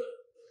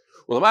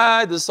 Well,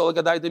 this is all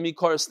the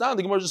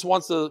Gemara just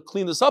wants to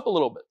clean this up a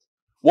little bit.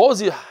 What was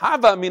the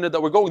hava mina that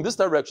we're going this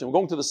direction? We're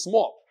going to the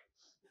small.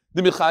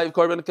 The Michayiv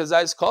Korban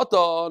Kazais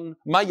Katan,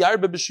 my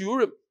Yarbe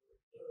B'Shiurim.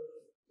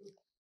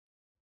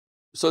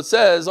 So it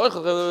says, it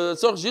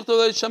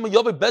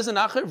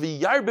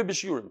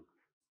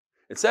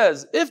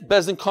says, if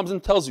Bezin comes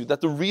and tells you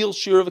that the real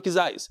shiur of a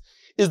Kazais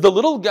is the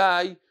little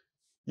guy,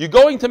 you're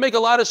going to make a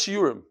lot of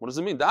shiurim. What does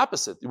it mean? The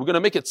opposite. We're going to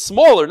make it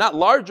smaller, not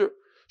larger.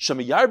 Because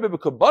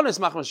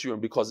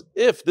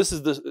if this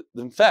is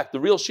in fact, the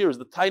real shiur is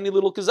the tiny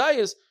little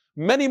Kazais,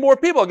 many more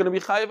people are going to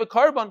be chayiv a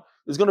carbon.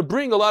 It's going to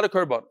bring a lot of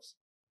carbonas.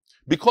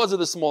 Because of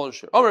the smaller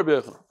share.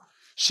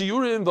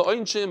 Shiurim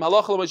v'oinchim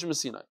halacha l'moshe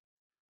Sinai.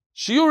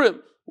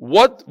 Shiurim,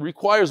 what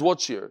requires what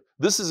share?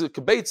 This is a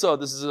kibetza,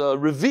 this is a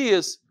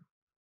revius.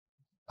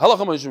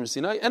 Halacha l'moshe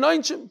Sinai. And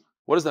oinchim,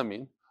 what does that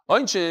mean?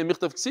 Oinchim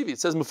michtav ksivi. It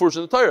says mefurish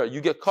in the Torah.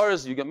 You get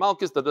cars, you get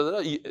malchus.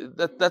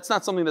 That's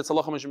not something that's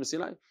halacha l'moshe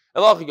Sinai.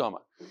 Halacha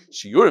gama.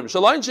 Shiurim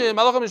shaloinchim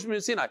halacha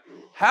l'moshe Sinai.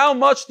 How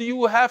much do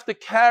you have to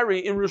carry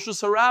in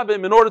Rishus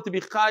Harabim in order to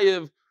be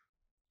chayiv?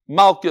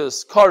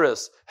 Malchus,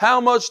 Karis, how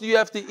much do you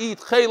have to eat?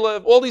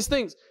 Chaylev, all these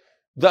things.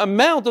 The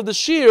amount of the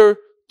shear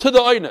to the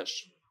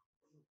Einish.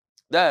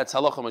 That's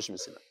halacha Moshe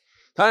Sinai.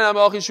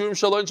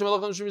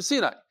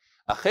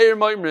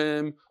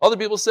 Other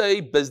people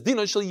say,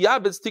 Bezdino shel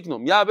Yabetz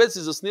tiknum. Yabetz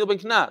is a Snil ben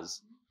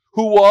Knaz,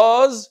 who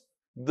was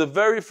the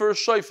very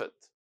first shofet.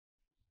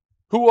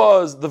 Who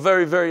was the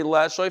very, very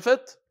last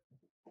shofet?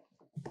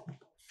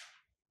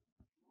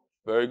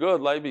 Very good,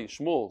 Leibi,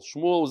 Shmuel.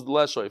 Shmuel was the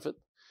last shofet.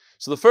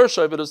 So the first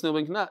shofet was Snil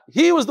ben Knaz.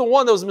 He was the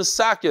one that was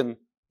misakin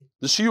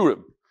the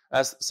shiurim.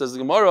 As says the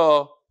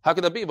Gemara, how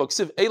could that be? You can't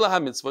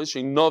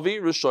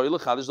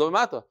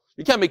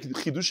make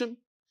chidushim.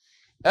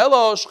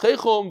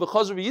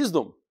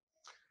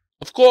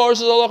 Of course,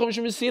 it's Allah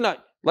Mishum Sinai,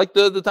 like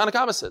the Tanna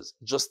Kama says.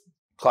 Just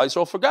Klal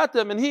Yisrael forgot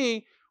them, and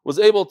he was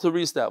able to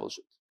reestablish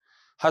it.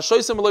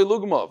 Hashoisem Eloi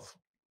Lugmov,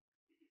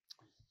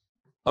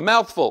 a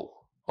mouthful.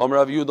 Omer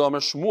Rav Yehuda, Omer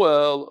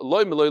Shmuel,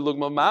 Eloi Eloi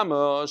Lugmov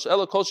Mamash,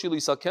 Ela Kol Shili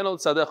Salkenol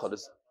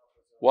Tzadechad.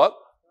 What?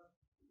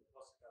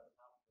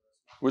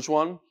 Which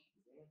one?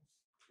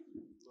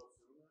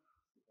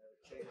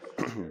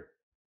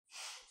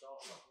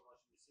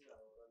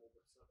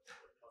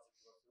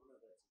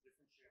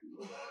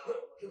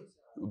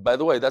 By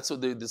the way, that's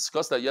what they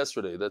discussed that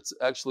yesterday. That's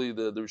actually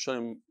the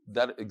Rishonim,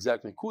 that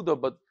exact Nekuda,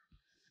 but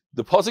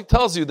the pasuk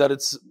tells you that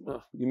it's,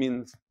 you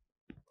mean,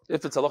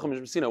 if it's Halacha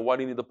Mishum Sinai, why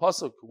do you need the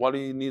pasuk? Why do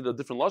you need a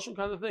different lashon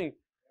kind of thing?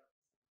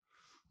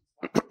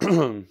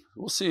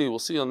 We'll see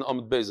on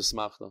Amud Beis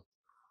Smachta.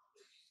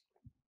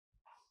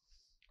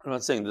 I'm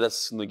not saying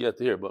that's going to get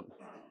here, but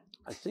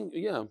I think,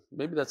 yeah,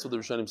 maybe that's what the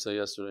Rishonim say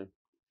yesterday.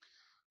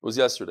 It was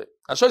yesterday.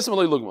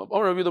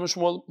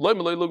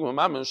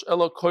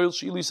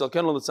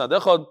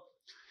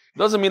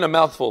 doesn't mean a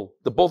mouthful.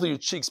 The both of your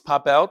cheeks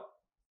pop out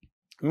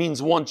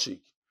means one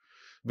cheek.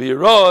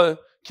 It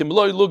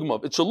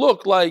should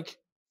look like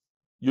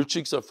your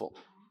cheeks are full.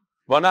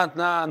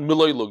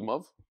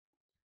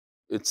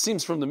 It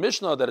seems from the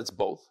Mishnah that it's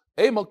both.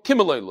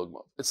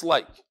 It's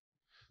like.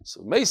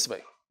 So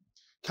meisvei.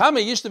 How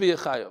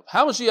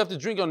much do you have to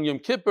drink on Yom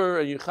Kippur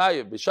and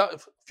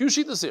Yechayev? Few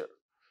shittas here.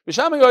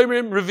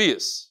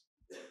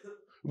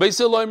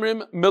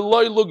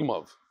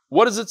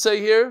 What does it say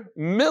here?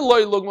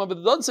 Miloi lugmav.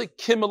 It doesn't say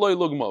kimiloi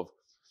lugmav.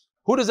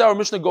 Who does our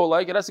Mishnah go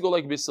like? It has to go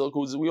like Basil,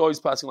 because we always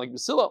passing like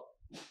Basil.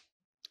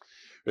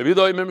 So you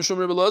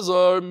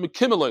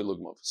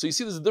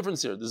see there's a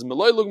difference here. There's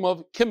miloi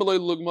lugmav, kimiloi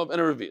lugmav, and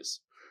a revius.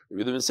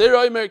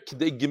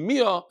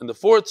 And the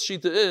fourth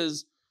shita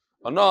is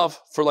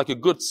enough for like a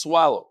good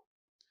swallow.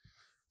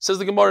 Says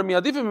the Gemara, so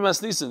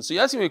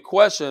you're asking me a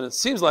question, it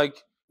seems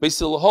like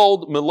Basil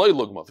hold miloi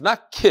lugmav,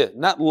 not ki,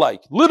 not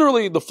like.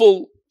 Literally the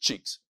full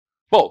cheeks.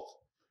 Both.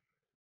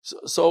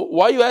 So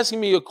why are you asking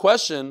me a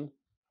question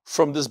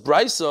from this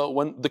brisa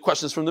when the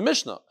question is from the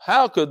Mishnah?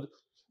 How could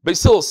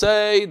Basil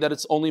say that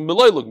it's only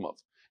miloi lugmav?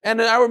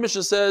 And then our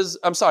Mishnah says,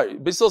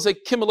 Basil say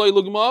kim miloi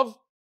lugmav?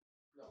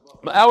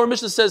 Our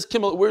Mishnah says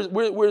kim.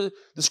 We're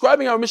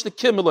describing our Mishnah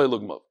kim miloi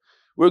lugmav.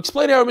 We're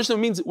explaining our Mishnah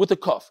means with a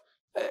kaf.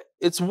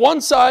 It's one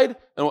side,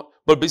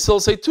 but Basil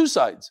say two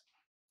sides.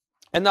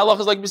 And now Allah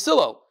is like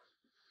Basil.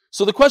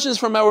 So the question is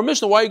from our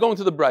Mishnah, why are you going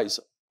to the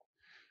brisa?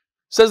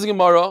 Says the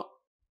Gemara,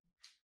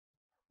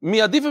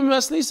 it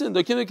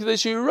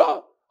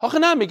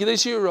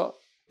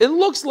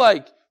looks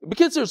like,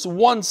 because there's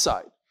one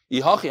side.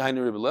 Then what's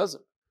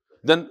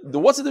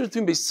the difference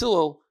between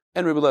Basil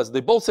and Rebbe Lezer?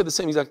 They both say the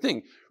same exact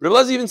thing. Rebbe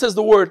Lezer even says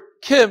the word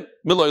kim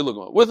miloi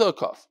lugma with a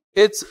kaf.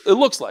 It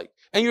looks like.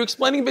 And you're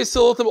explaining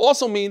Basil to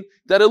also mean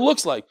that it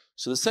looks like.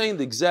 So they're saying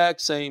the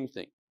exact same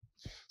thing.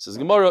 Says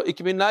Gemara,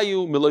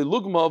 ikibinayu miloi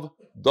lugmav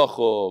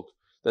dachok.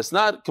 That's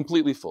not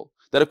completely full.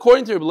 That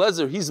according to Rebbe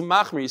Lezer, he's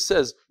machmir, he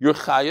says, you're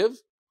chayev.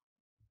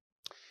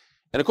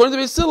 And according to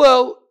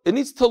Basil, it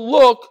needs to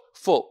look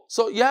full.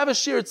 So you have a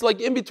shear, it's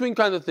like in between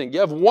kind of thing. You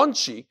have one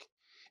cheek,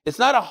 it's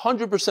not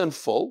 100%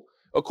 full.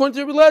 According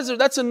to Rebbe Lezer,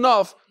 that's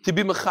enough to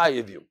be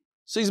mechayev you.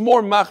 So he's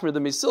more machmir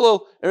than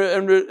Basil,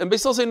 and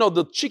Basil say no,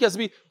 the cheek has to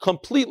be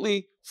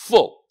completely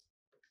full.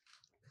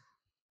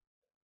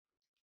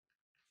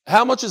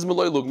 How much is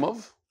miloi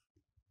lugmav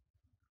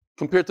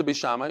compared to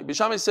Beishamai?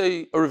 Beishamai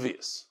say a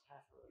revius.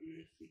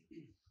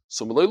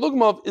 So miloi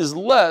lugmav is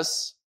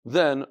less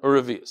than a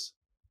revius.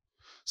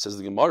 Says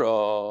the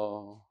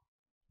Gemara,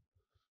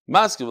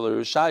 Maskiv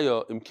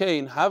Rishaya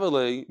Imkain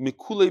Havale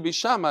Mikule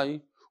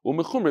Bishamai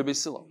Umechumre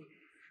Basil.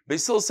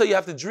 Basil say you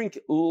have to drink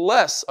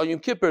less on Yom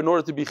Kippur in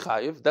order to be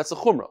chayiv. That's a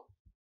chumrah.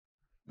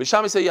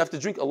 Bishamai say you have to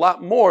drink a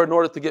lot more in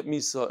order to get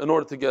misa, in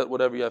order to get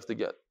whatever you have to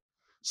get.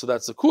 So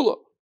that's a kula.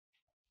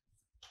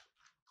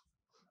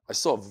 I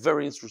saw a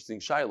very interesting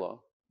shaila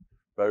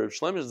by Rav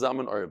Shlomo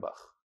Zalman Auerbach,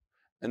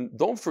 and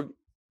don't forget,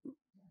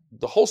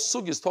 the whole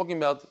sugya is talking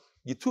about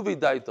Yituvei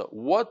Daita.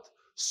 What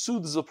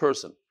soothes a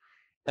person?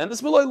 And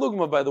this miloi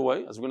lugma, by the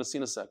way, as we're going to see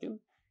in a second,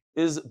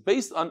 is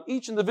based on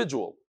each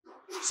individual.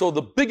 So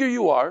the bigger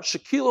you are,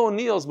 Shaquille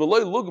O'Neal's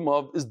miloi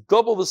lugma is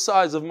double the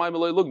size of my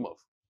miloi lugma.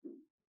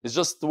 It's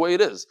just the way it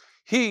is.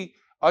 He,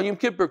 on Yom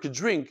Kippur, could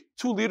drink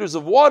 2 liters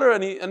of water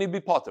and he'd be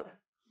potter.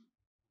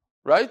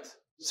 Right?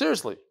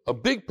 Seriously. A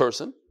big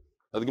person,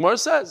 as the Gemara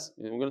says,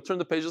 we're going to turn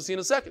the page, you'll see in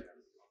a second.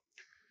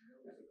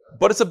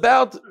 But it's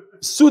about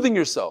soothing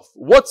yourself.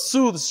 What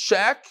soothes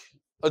Shaq?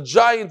 A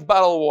giant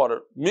bottle of water.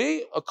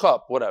 Me, a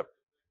cup, whatever.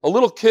 A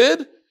little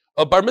kid,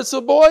 a bar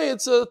mitzvah boy,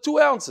 it's 2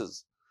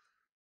 ounces.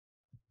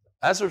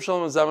 As for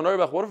Shalom and Zalman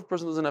Auerbach, what if a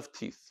person doesn't have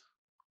teeth?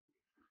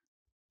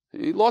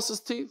 He lost his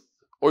teeth,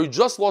 or he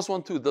just lost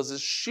one tooth. Does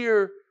his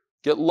shear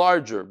get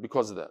larger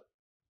because of that?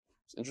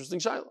 It's interesting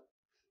shayla.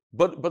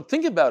 But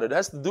think about it. It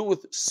has to do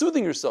with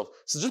soothing yourself.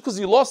 So just because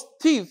you lost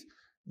teeth,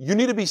 you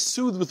need to be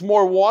soothed with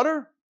more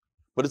water.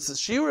 But it's a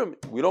shirim.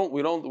 We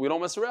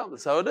don't mess around.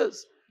 That's how it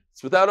is.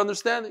 It's without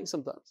understanding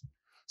sometimes.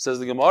 Says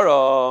the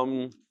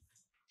Gemara,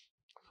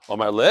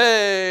 Omar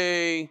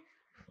lei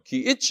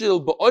ki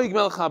itchil ba'oig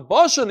melcha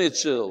bashan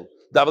itchil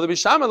davar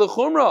b'shama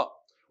lechumra.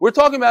 We're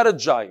talking about a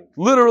giant,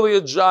 literally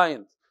a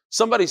giant.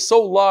 Somebody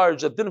so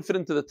large that didn't fit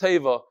into the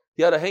teva,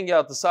 he had to hang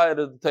out the side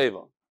of the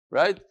teva.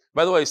 Right?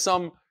 By the way,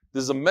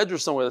 there's a medrash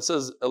somewhere that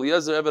says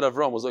Eliezer Eved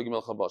Avram was oig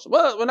melcha bashan.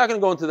 Well, we're not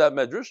going to go into that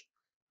medrash.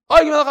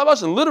 Oig melcha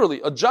bashan,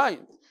 literally a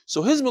giant.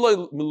 So his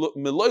miloi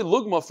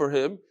lugma for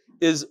him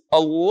is a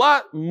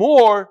lot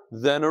more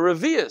than a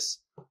revius.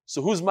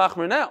 So who's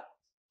machmer now?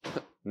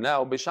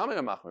 Now Beishamai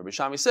are machmer.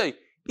 Beishamai say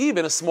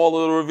even a small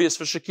little revius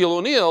for Shaquille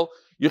O'Neal,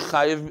 you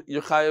chayiv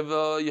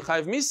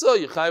misa,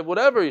 you chayiv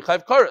whatever, you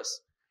chayiv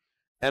karas.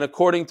 And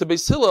according to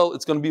Beis Hillel,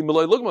 it's going to be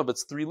miloi lugma, but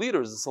it's 3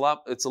 liters.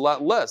 It's a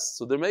lot less.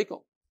 So they're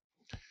making.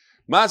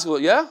 Maskul,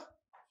 yeah.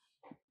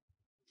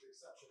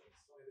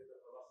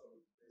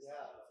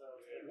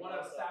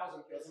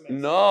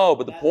 No,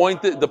 but the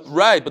point is,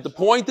 the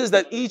point is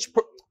that each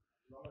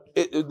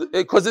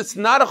Because it's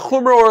not a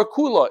chumrah or a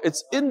kula.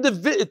 It's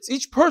it's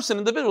each person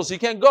individual. So you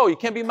can't go. You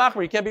can't be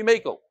machmer. You can't be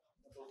mekel.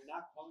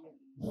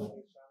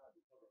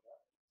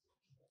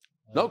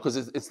 No, because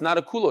it's not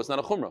a kula. It's not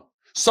a chumrah.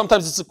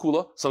 Sometimes it's a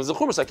kula. Sometimes it's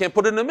a chumrah. So I can't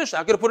put it in a mishnah.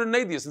 How can I put it in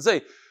an adius and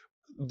say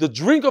the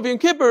drink of Yom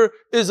Kippur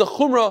is a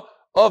chumrah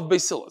of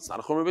Basil? It's not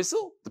a chumrah of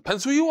Basil.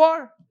 Depends who you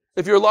are.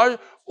 If you're large,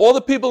 all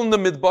the people in the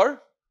midbar.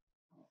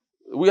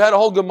 We had a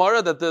whole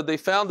Gemara that they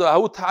found the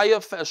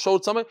Ahutaya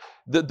showed something.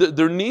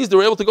 Their knees, they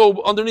were able to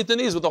go underneath the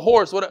knees with a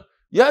horse. Whatever.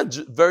 Yeah,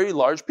 very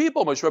large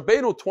people. Moshe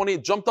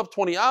Rabbeinu jumped up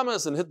 20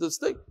 amas and hit the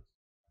stick.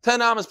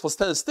 10 amas plus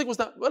 10. The stick was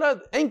not,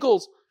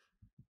 ankles.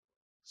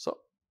 So,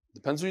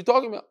 depends who you're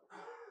talking about.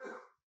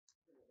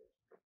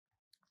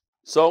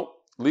 So,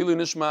 Lili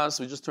Nishmas,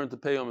 we just turned to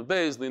Peyam and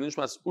Beis. Lili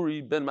Nishmas,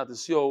 Uri ben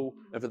Matisyo,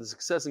 and for the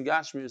success in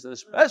Gashmirs, and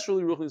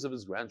especially Ruchnis of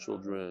his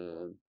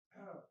grandchildren.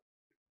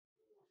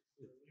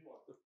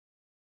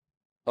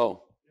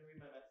 Oh.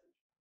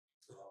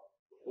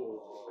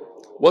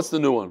 What's the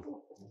new one?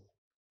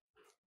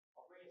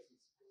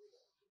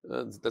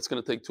 That's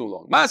going to take too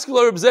long.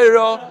 Mascular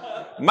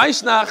Bzera,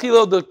 Maishna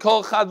Achilo, the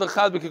Kol Chad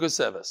V'Chad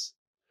B'Kikoseves.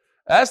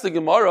 Ask the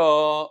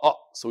Gemara,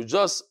 so we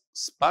just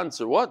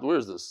sponsor what? Where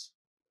is this?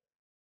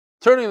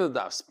 Turning the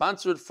daf,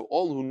 sponsored for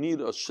all who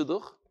need a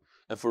shidduch,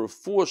 and for a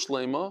full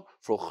shlema,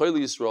 for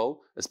Chayli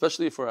Yisrael,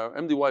 especially for our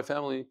MDY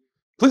family.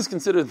 Please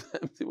consider the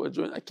MDY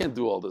join. I can't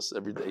do all this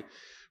every day.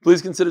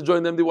 Please consider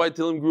joining the MDY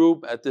Tehillim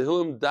group at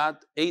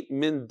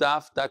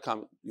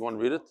tehillim.8mindaf.com. You want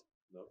to read it?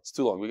 No. It's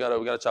too long. We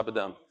gotta chop it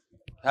down.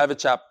 Have it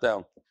chopped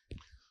down.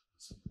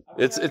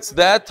 It's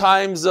that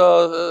times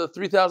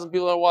 3,000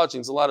 people are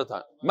watching. It's a lot of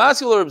time.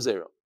 Mascular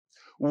Zero.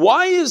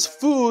 Why is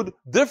food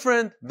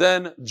different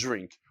than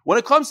drink? When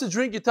it comes to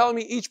drink, you're telling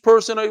me each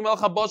person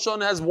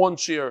has one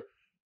share.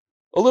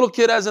 A little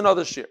kid has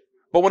another share.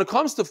 But when it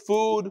comes to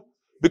food,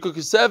 because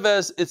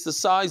it's the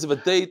size of a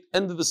date.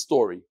 End of the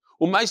story.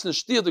 This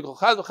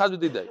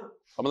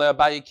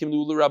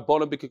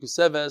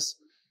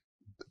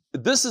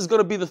is going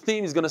to be the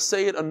theme. He's going to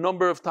say it a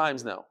number of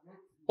times now.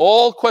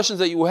 All questions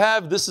that you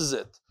have, this is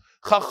it.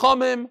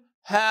 Chachamim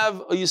have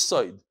a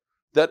yisoid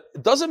that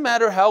it doesn't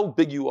matter how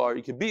big you are.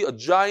 You can be a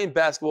giant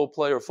basketball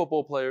player, a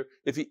football player.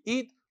 If you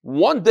eat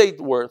one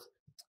date worth,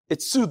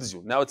 it soothes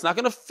you. Now, it's not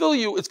going to fill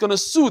you. It's going to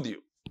soothe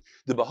you.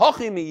 The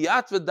bahachi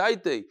miyatva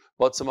daite,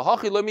 but some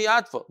bahachi lo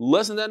miyatva.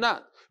 Less than that,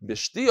 not.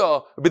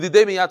 B'shtia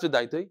b'didei miyatva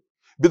daite.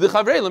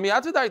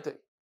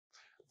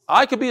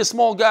 I could be a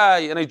small guy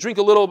and I drink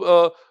a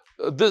little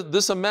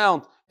this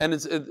amount and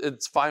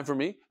it's fine for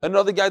me.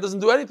 Another guy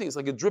doesn't do anything. It's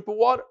like a drip of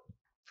water.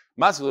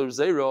 How is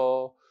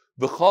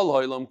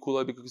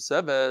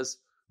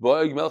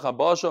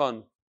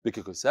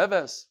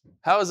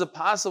it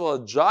possible?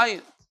 A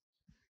giant,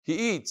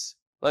 he eats.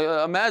 Like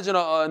imagine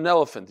an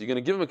elephant. You're going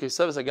to give him a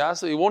keseves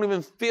agasa. He won't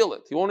even feel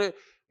it. He won't.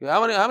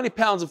 How many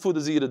pounds of food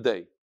does he eat a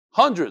day?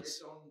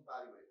 Hundreds.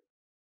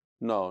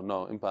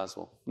 No,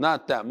 impossible.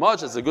 Not that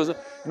much. That's a good.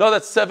 No,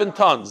 that's 7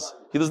 tons.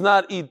 He does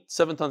not eat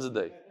 7 tons a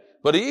day,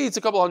 but he eats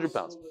a couple hundred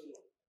pounds.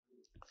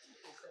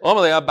 End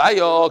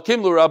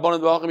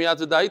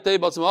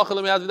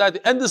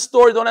the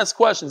story. Don't ask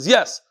questions.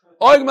 Yes,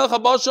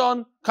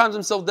 calms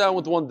himself down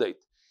with one date.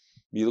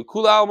 There's a few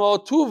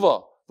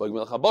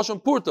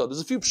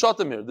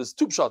pshatim here. There's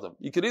 2 pshatim.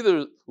 You could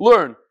either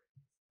learn.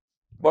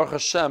 Baruch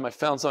Hashem, I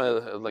found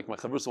something like my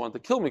chavrusa wanted to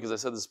kill me because I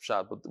said this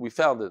pshat, but we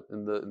found it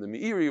in the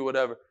Meiri or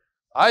whatever.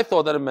 I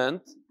thought that it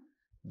meant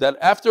that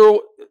after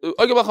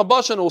Ogel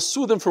Bashan will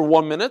soothe him for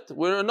 1 minute,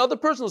 where another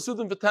person will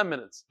soothe him for 10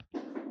 minutes.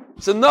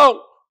 He said,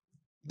 no,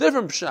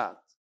 different pshat.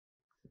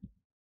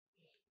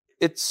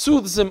 It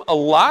soothes him a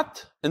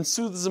lot and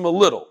soothes him a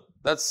little.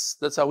 That's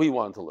how he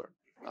wanted to learn.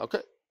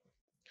 Okay.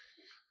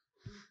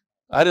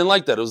 I didn't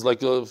like that. It was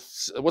like,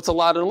 what's a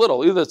lot and a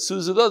little? Either it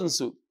soothes or doesn't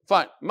soothe.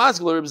 Fine.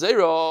 Mascular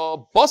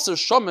Ibzeiro, Basar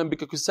Shomen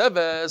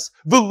Bikakuseves,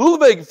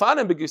 Velulveg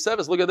Fanem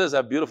Bikakuseves. Look at this,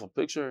 that beautiful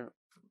picture.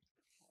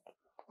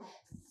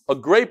 A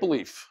grape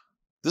leaf.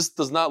 This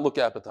does not look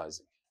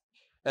appetizing.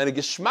 And a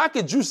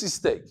geschmacke juicy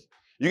steak.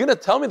 You're going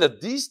to tell me that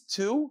these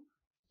 2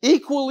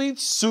 equally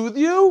soothe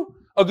you?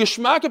 A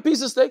geschmacke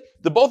piece of steak?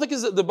 They're both like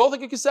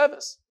a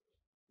keseves.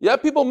 Yeah,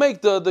 people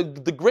make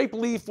the grape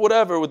leaf,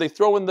 whatever, where they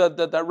throw in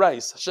that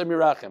rice. Hashem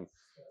Yirachem.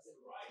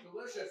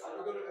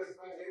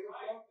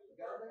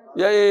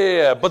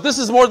 Yeah. But this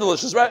is more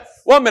delicious, right?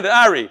 1 minute,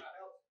 Ari.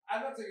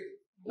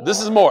 This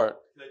is more.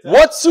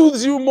 What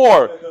soothes you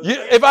more?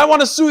 If I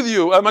want to soothe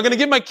you, am I going to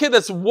give my kid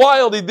that's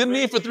wild, he didn't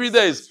eat for 3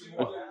 days?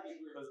 Because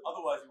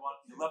otherwise,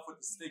 you're left with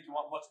the steak, you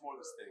want much more of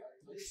the steak.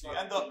 So you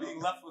end up being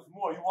left with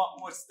more, you want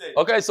more steak.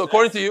 Okay, so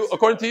according to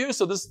you,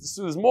 so this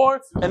soothes more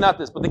and not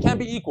this. But they can't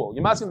be equal.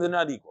 You're asking they're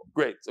not equal.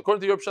 Great. So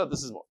according to your pshat,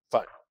 this is more.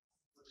 Fine.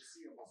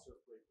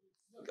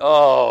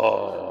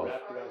 Oh.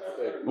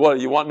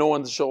 What, you want no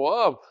one to show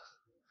up?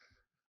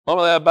 End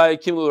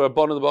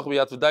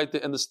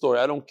the story.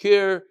 I don't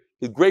care.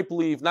 Grape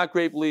leaf, not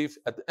grape leaf.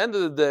 At the end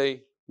of the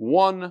day,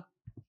 one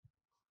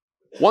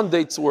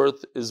date's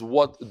worth is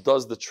what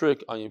does the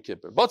trick on Yom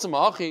Kippur.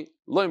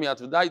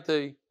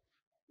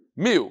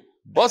 Miu.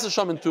 Basa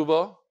Sham and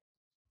Tuva,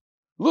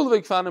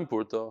 Lulvik Fan and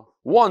Purta.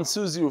 One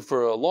sues you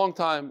for a long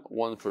time,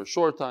 one for a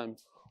short time,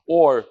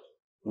 or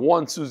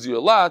one sues you a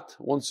lot,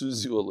 one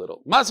sues you a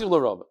little. Masik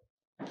l'Rava.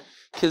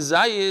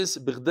 Kezayis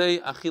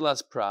b'chdei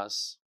achilas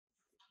pras.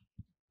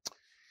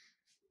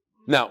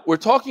 Now we're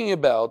talking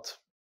about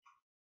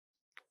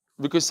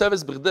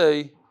v'kuseves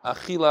b'chdei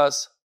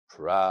achilas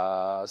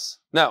pras.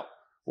 Now,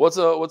 what's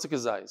a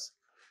kezayis?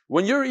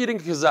 When you're eating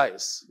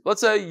kezayis,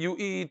 let's say you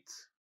eat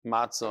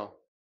matzah.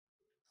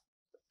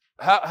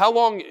 How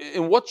long?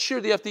 In what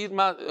shear do you have to eat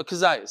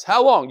kezayis?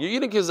 How long? You're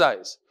eating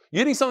kezayis.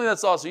 You're eating something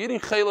that's also. You're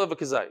eating chayla of a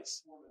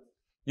kezayis.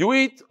 You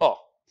eat. Oh,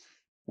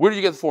 where did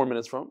you get 4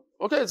 minutes from?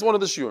 Okay, it's one of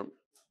the shiurim.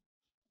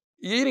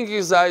 You're eating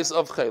kezayis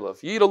of chayla.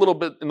 You eat a little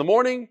bit in the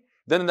morning,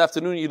 then in the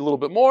afternoon you eat a little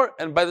bit more,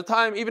 and by the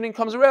time evening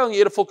comes around,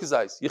 you eat a full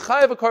kezayis. You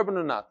chayiv a carbon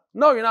or not?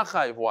 No, you're not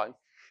chayiv. Why?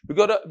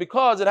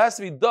 Because it has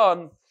to be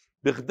done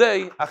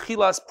b'chdei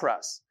achilas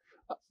pras.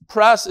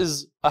 Pras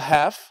is a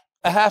half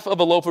of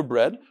a loaf of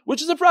bread,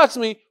 which is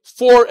approximately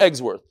 4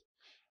 eggs worth.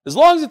 As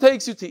long as it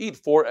takes you to eat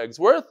 4 eggs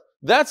worth,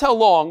 that's how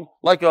long,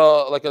 like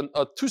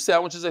a 2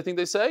 sandwiches, I think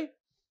they say,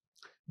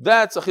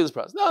 that's achilas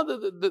pras. Now,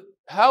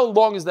 how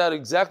long is that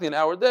exactly in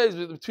our days?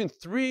 Between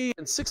 3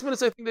 and 6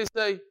 minutes, I think they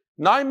say.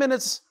 9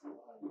 minutes,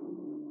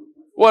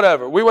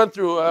 whatever. We went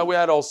through, we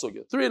had also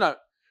good. 3 and 9.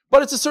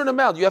 But it's a certain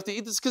amount. You have to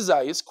eat this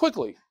kezayis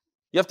quickly.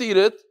 You have to eat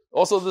it.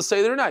 Also the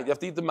Seder night. You have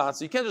to eat the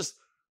matzah. You can't just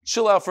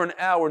chill out for an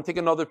hour and take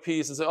another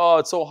piece and say, oh,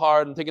 it's so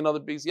hard, and take another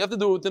piece. You have to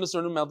do it within a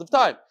certain amount of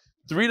time.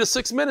 3 to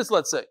 6 minutes,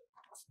 let's say.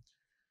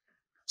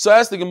 So I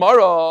asked the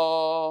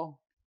Gemara,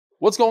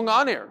 what's going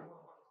on here?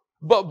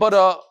 But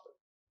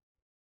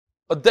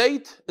a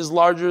date is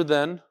larger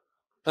than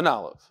an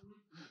olive.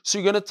 So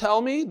you're going to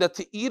tell me that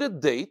to eat a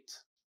date,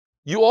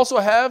 you also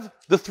have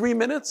the 3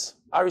 minutes?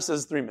 Ari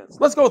says 3 minutes.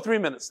 Let's go 3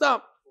 minutes.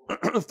 Now,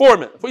 4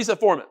 minutes. What you said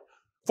 4 minutes?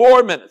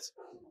 4 minutes.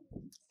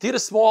 To eat a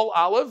small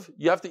olive,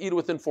 you have to eat it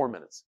within 4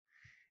 minutes.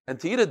 And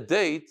to eat a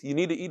date, you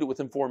need to eat it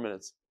within 4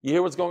 minutes. You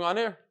hear what's going on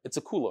here? It's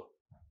a kula.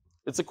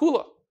 It's a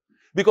kula.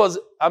 Because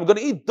I'm going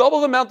to eat double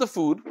the amount of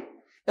food,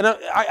 and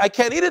I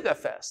can't eat it that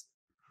fast.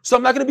 So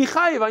I'm not going to be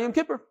chayiv on Yom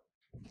Kippur.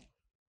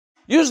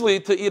 Usually,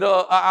 to eat a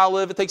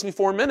olive, it takes me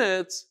 4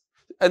 minutes.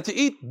 And to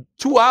eat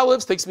 2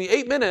 olives takes me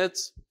 8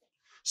 minutes.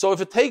 So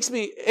if it takes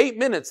me 8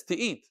 minutes to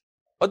eat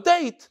a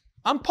date,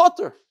 I'm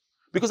potter.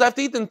 Because I have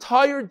to eat the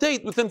entire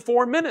date within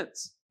 4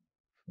 minutes.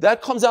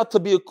 That comes out to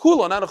be a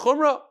kula, not a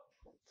chumrah.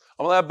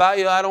 I'm like,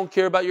 I don't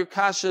care about your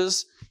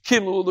kashas.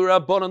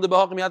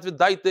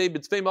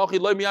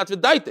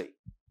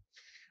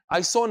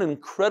 I saw an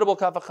incredible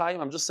kafachayim.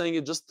 I'm just saying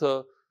it just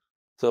to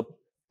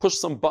push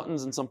some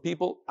buttons in some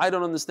people. I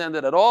don't understand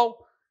it at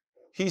all.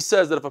 He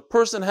says that if a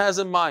person has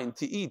in mind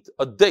to eat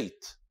a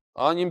date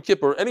on Yom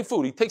Kippur, any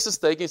food, he takes a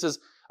steak and he says,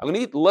 I'm going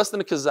to eat less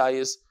than a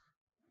kazayas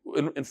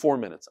in 4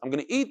 minutes. I'm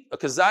going to eat a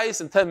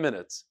kazayas in 10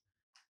 minutes.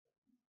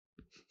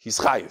 He's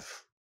chayiv.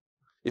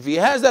 If he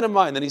has that in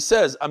mind and he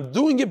says, I'm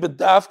doing it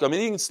b'dafka, I'm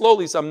eating it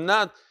slowly, so I'm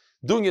not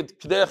doing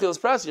it k'dei achilas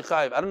pras,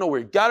 chayiv. I don't know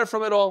where he got it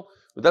from at all,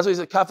 but that's why he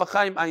said, kaf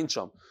ha'chaim ayin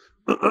sham.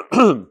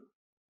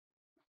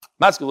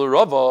 Maskul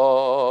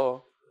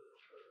Rava,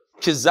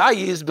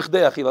 kazayas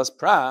b'chdei achilas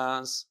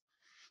pras.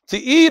 To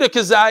eat a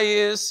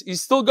kazayis,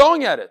 he's still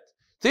going at it.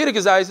 To eat a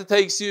kazayis, it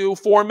takes you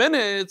 4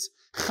 minutes.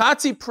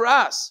 Chatzi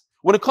pras.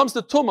 When it comes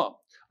to tumah,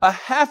 a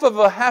half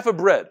of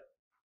bread.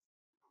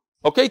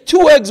 Okay,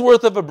 2 eggs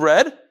worth of a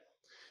bread.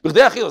 How's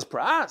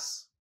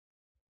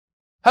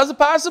it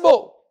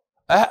possible?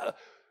 A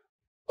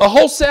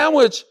whole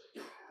sandwich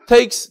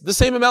takes the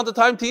same amount of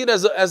time to eat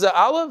as an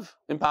olive?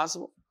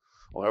 Impossible.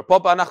 What's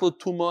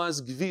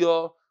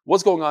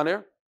going on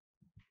here?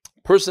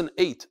 Person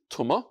ate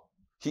tumah.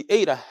 He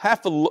ate a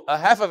half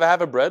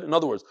of bread. In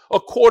other words,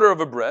 a quarter of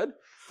a bread.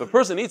 If a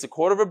person eats a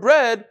quarter of a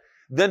bread,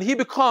 then he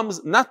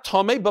becomes not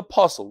tameh but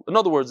pasul. In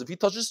other words, if he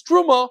touches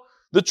truma,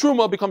 the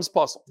truma becomes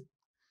pasul.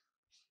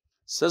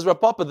 Says Rav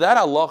Papa, that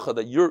halacha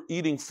that you're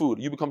eating food,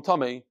 you become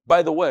tameh,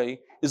 by the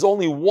way, is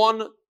only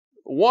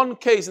one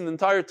case in the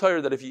entire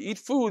Torah that if you eat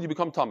food, you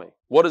become tameh.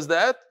 What is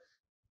that?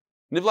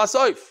 Nivla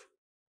soif.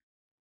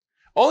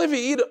 Only if you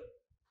eat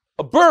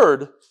a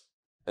bird,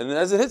 and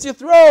as it hits your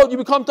throat, you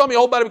become tameh, your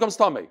whole body becomes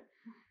tameh.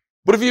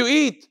 But if you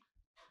eat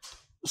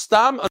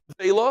stam, a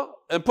vela,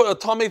 and put a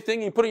tameh thing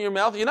and you put it in your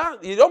mouth, you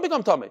don't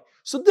become tameh.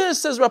 So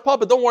this, says Rav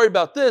Papa, don't worry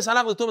about this. It's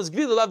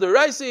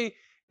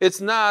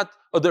not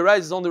a deraisa,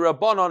 it's only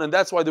Rabbanon, and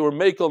that's why they were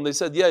makel, and they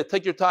said, yeah,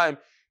 take your time.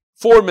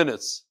 4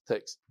 minutes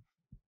takes.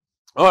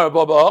 So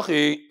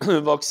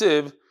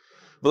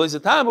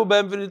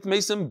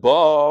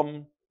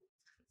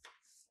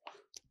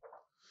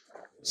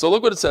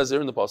look what it says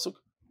here in the pasuk.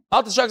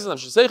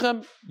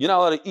 You're not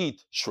allowed to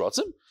eat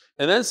shrotzim.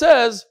 And then it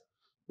says,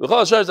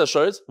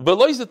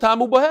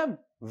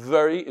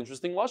 very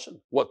interesting lashon.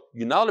 What?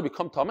 You're not allowed to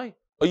become tamei?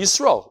 A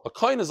Yisrael, a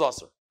kohen is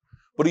aser.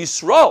 But a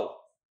Yisrael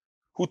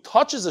who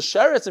touches a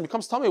sheretz and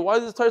becomes tamei, why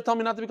does the Torah tell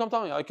me not to become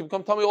tamei? I can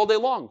become tamei all day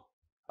long.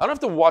 I don't have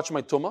to watch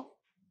my tumah.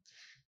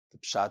 The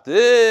pshat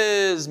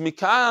is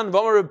mikan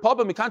v'amar Reb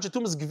Papa mikan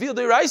shetumah is gvir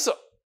deiraisa.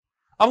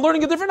 I'm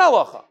learning a different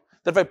halacha.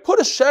 That if I put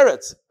a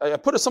sheret, I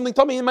put something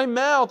tummy in my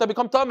mouth, I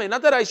become tummy.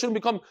 Not that I shouldn't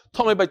become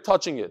tummy by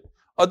touching it.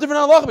 A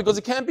different halacha because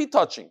it can't be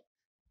touching.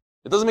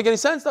 It doesn't make any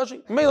sense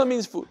touching. Mela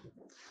means food.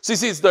 So you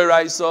see, it's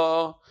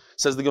deraisa.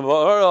 Says the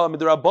Gemara,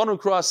 midrabanu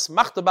cross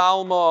smachta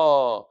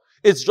ba'alma.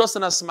 It's just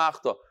an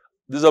asmachta.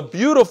 There's a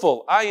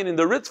beautiful ayin in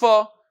the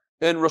Ritva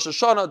in Rosh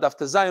Hashanah, Daf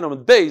Tezayin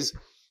Amud Beis,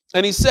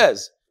 and he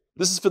says,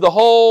 this is for the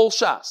whole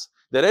Shas,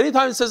 that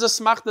anytime it says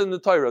asmachta in the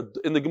Torah,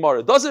 in the Gemara,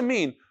 it doesn't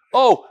mean,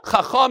 oh,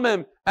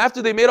 Chachamim,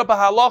 after they made up a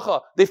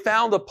halacha, they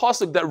found a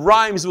pasuk that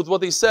rhymes with what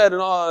they said,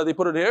 and they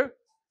put it here.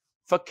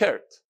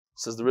 Fakert,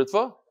 says the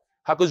Ritva.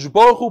 HaKadosh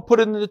Baruch Hu put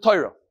it in the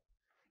Torah.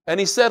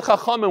 And he said,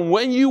 Chachamim,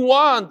 when you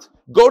want,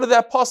 go to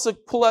that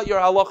pasuk, pull out your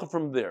halacha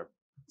from there.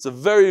 It's a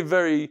very,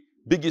 very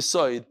big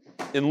yesod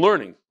in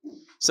learning.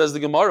 Says the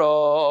Gemara,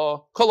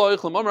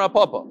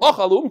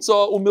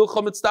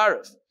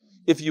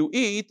 if you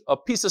eat a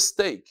piece of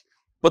steak,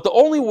 but the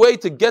only way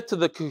to get to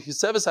the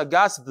kiseves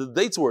hagas, the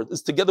dates word,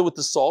 is together with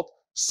the salt.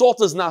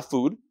 Salt is not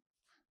food.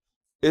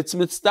 It's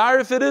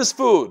mitzdarif, it is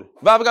food.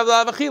 Why? That's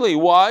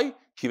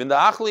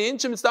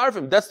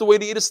the way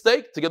to eat a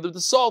steak, together with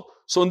the salt.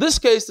 So in this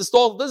case, the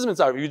salt doesn't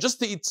mitzdarif. If you just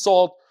to eat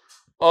salt,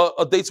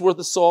 a date's worth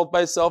of salt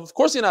by itself, of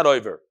course you're not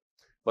over.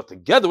 But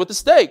together with the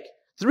steak,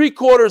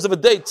 3/4 of a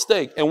date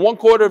steak and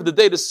 1/4 of the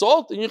date is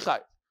salt, and you're chai.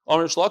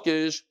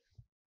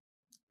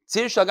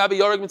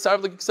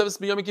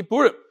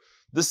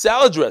 The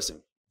salad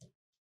dressing,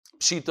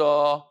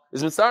 pshita,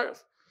 is mitzaref.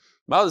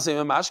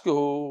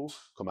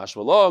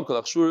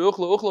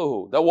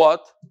 That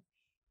what?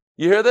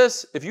 You hear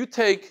this? If you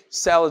take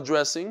salad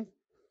dressing,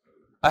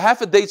 a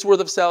half a date's worth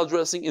of salad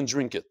dressing and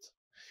drink it,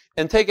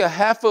 and take a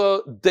half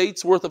a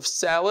date's worth of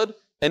salad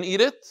and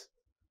eat it,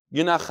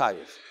 you're not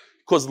chayiv.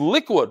 Because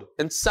liquid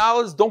and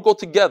salads don't go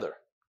together.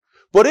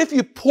 But if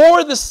you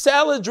pour the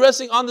salad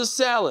dressing on the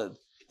salad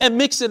and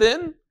mix it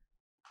in,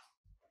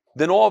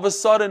 then all of a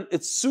sudden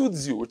it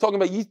soothes you. We're talking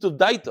about yitu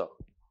daita.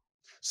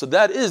 So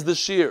that is the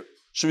shear.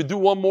 Should we do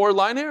one more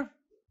line here?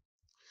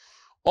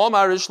 I don't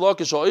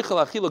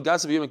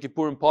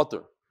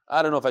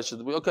know if I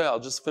should. Okay, I'll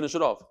just finish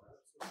it off.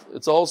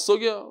 It's a whole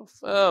sugya,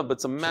 but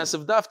it's a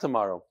massive daf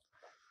tomorrow.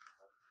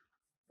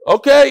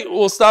 Okay,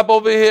 we'll stop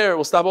over here.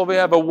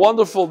 Have a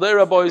wonderful day,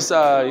 Rabbi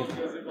Isai.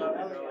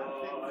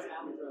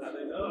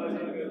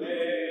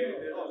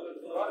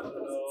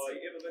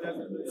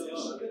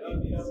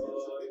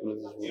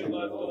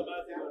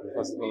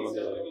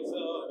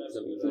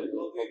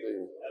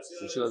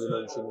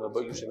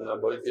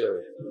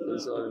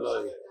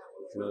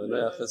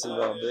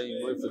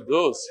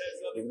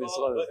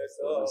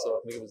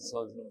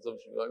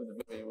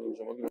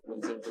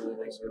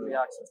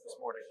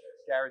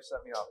 Gary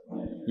set me up.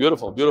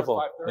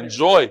 Beautiful.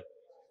 Enjoy.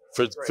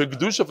 For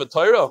Kedusha, for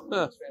Torah,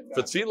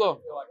 for Tefillah.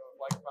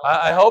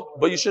 I hope,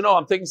 but you should know,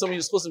 I'm taking some of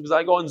your schus because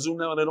I go on Zoom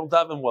now and I don't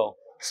have them well.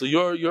 So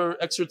your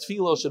extra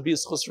Tefillah should be a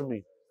schus for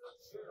me.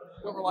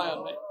 Don't rely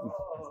on me.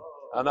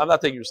 I'm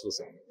not taking your schus.